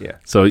 Yeah.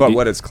 So but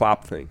what does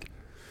Klopp think?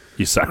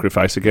 You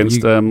sacrifice against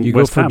you go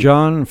West for Ham.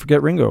 John and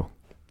forget Ringo.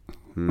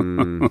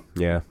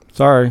 Yeah.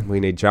 Sorry. We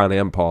need John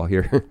and Paul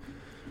here.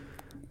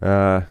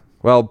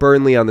 Well,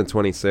 Burnley on the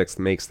 26th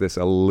makes this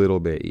a little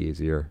bit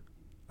easier.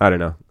 I don't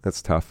know.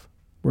 That's tough.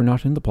 We're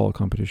not in the Paul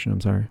competition. I'm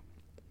sorry.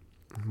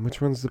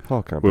 Which one's the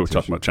Paul competition? We were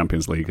talking about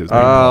Champions League. Yeah.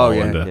 I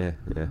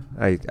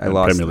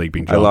lost. Premier League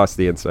being I lost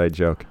the inside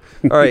joke.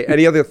 All right.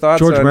 Any other thoughts?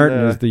 George on,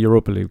 Martin is the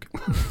Europa League.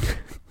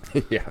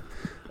 Yeah.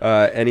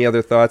 Any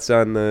other thoughts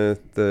on the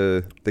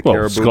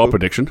Carabao? Score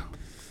prediction.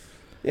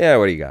 Yeah.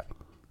 What do you got?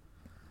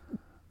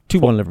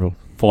 2-1 Liverpool.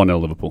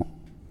 4-0 Liverpool.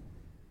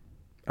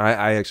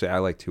 I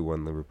like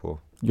 2-1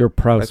 Liverpool. Your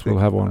Prowse will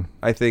have one.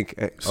 I think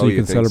so you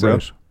can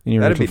celebrate in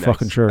your That'd little be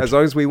fucking nice. shirt. As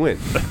long as we win.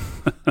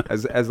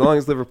 as long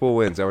as Liverpool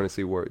wins, I want to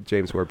see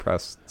James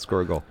Ward-Prowse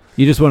score a goal.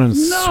 You just want to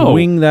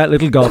swing that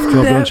little golf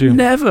club, don't you?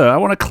 Never. I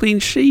want a clean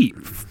sheet.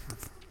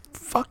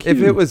 Fuck you.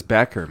 If it was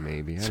Becker,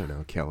 maybe. I don't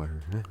know.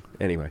 Keller.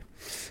 Anyway.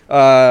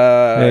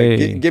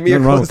 Hey, give me your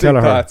nothing wrong with closing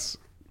Kelleher. thoughts.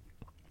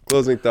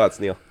 Closing thoughts,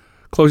 Neil.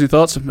 Closing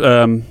thoughts.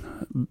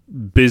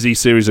 Busy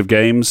series of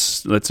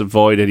games. Let's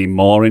avoid any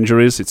more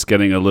injuries. It's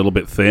getting a little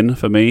bit thin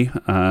for me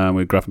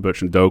with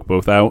Gravenberch and Doak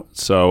both out.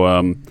 So,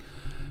 I'd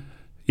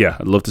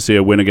love to see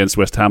a win against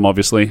West Ham,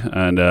 obviously.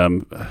 And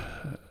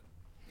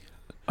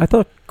I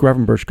thought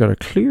Gravenberch got a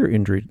clear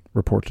injury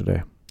report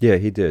today. Yeah,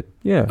 he did.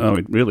 Yeah. Oh,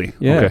 really?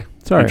 Yeah. Okay.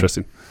 Sorry.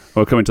 Interesting.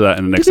 We'll come into that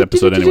in the next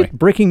episode anyway.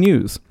 Breaking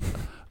news.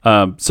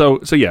 No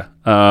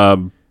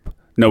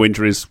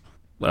injuries.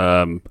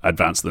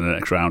 Advance to the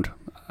next round.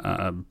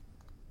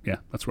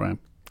 That's where I am.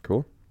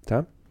 Cool.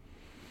 Tom?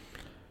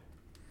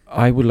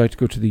 I would like to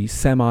go to the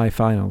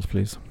semi-finals,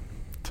 please.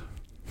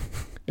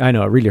 I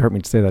know, it really hurt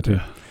me to say that too.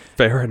 Yeah.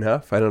 Fair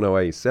enough. I don't know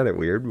why you said it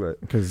weird, but...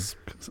 Because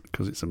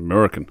it's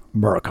American.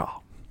 America.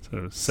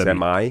 So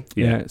Semi?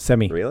 Yeah,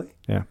 semi. Really?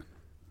 Yeah.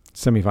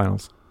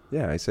 Semi-finals.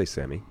 Yeah, I say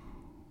semi.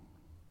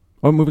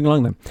 Oh, moving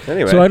along then.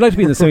 Anyway. So I'd like to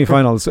be in the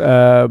semi-finals,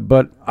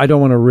 but I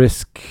don't want to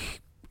risk,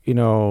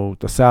 the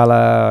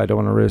Salah. I don't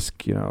want to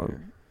risk,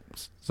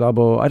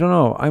 Zabo. I don't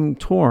know. I'm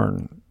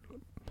torn.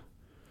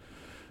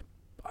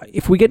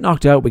 If we get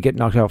knocked out, we get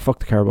knocked out. Fuck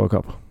the Carabao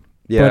Cup.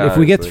 Yeah, but if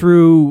we get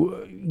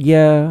through, if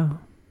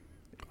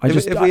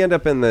we end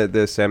up in the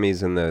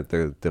semis and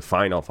the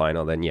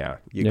final, then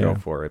you go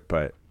for it.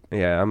 But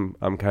yeah,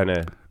 I'm kind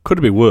of. Could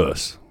it be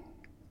worse?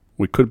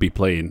 We could be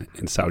playing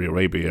in Saudi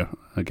Arabia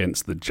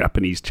against the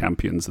Japanese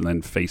champions and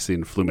then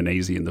facing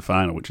Fluminense in the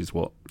final, which is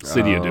what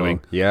City are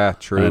doing. Yeah,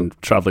 true.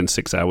 And traveling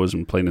 6 hours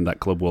and playing in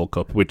that Club World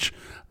Cup, which,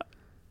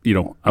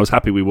 I was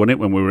happy we won it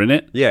when we were in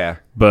it. Yeah.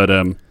 But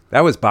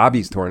that was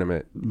Bobby's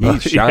tournament. He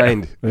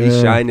shined. Yeah.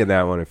 He shined in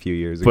that one a few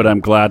years ago. But I'm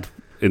glad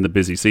in the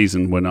busy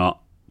season we're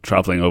not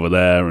traveling over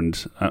there,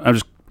 and I'm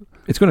just.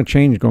 It's going to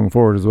change going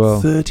forward as well.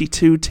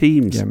 32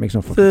 teams. Yeah, it makes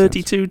no fucking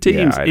 32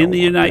 teams in the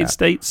United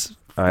States.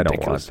 I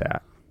don't want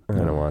that. I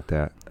don't want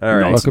that. All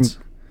right. Welcome.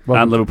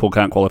 And Liverpool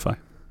can't qualify.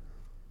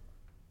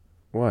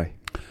 Why?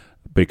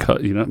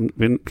 Because you haven't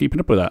been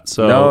keeping up with that.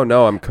 So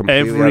no, I'm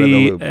completely out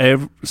of the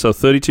loop. So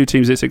 32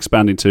 teams it's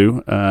expanding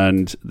to,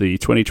 and the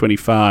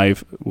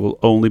 2025 will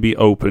only be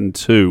open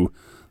to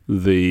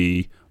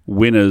the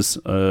winners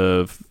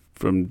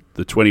from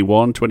the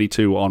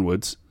 21-22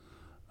 onwards,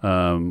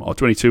 or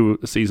 22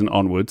 season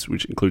onwards,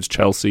 which includes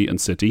Chelsea and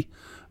City,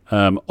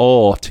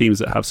 or teams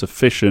that have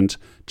sufficient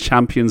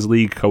Champions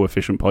League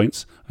coefficient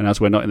points. And as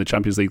we're not in the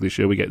Champions League this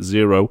year, we get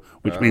 0,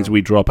 which means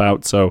we drop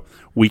out, so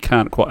we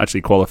can't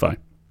actually qualify.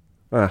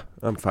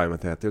 I'm fine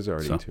with that. There's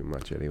already too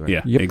much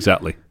anyway. Yeah,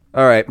 exactly.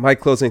 All right, my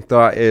closing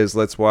thought is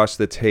let's wash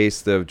the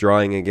taste of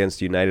drawing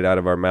against United out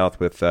of our mouth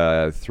with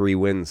 3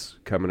 wins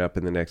coming up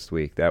in the next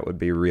week. That would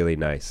be really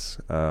nice.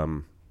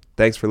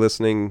 Thanks for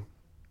listening.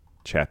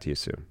 Chat to you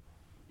soon.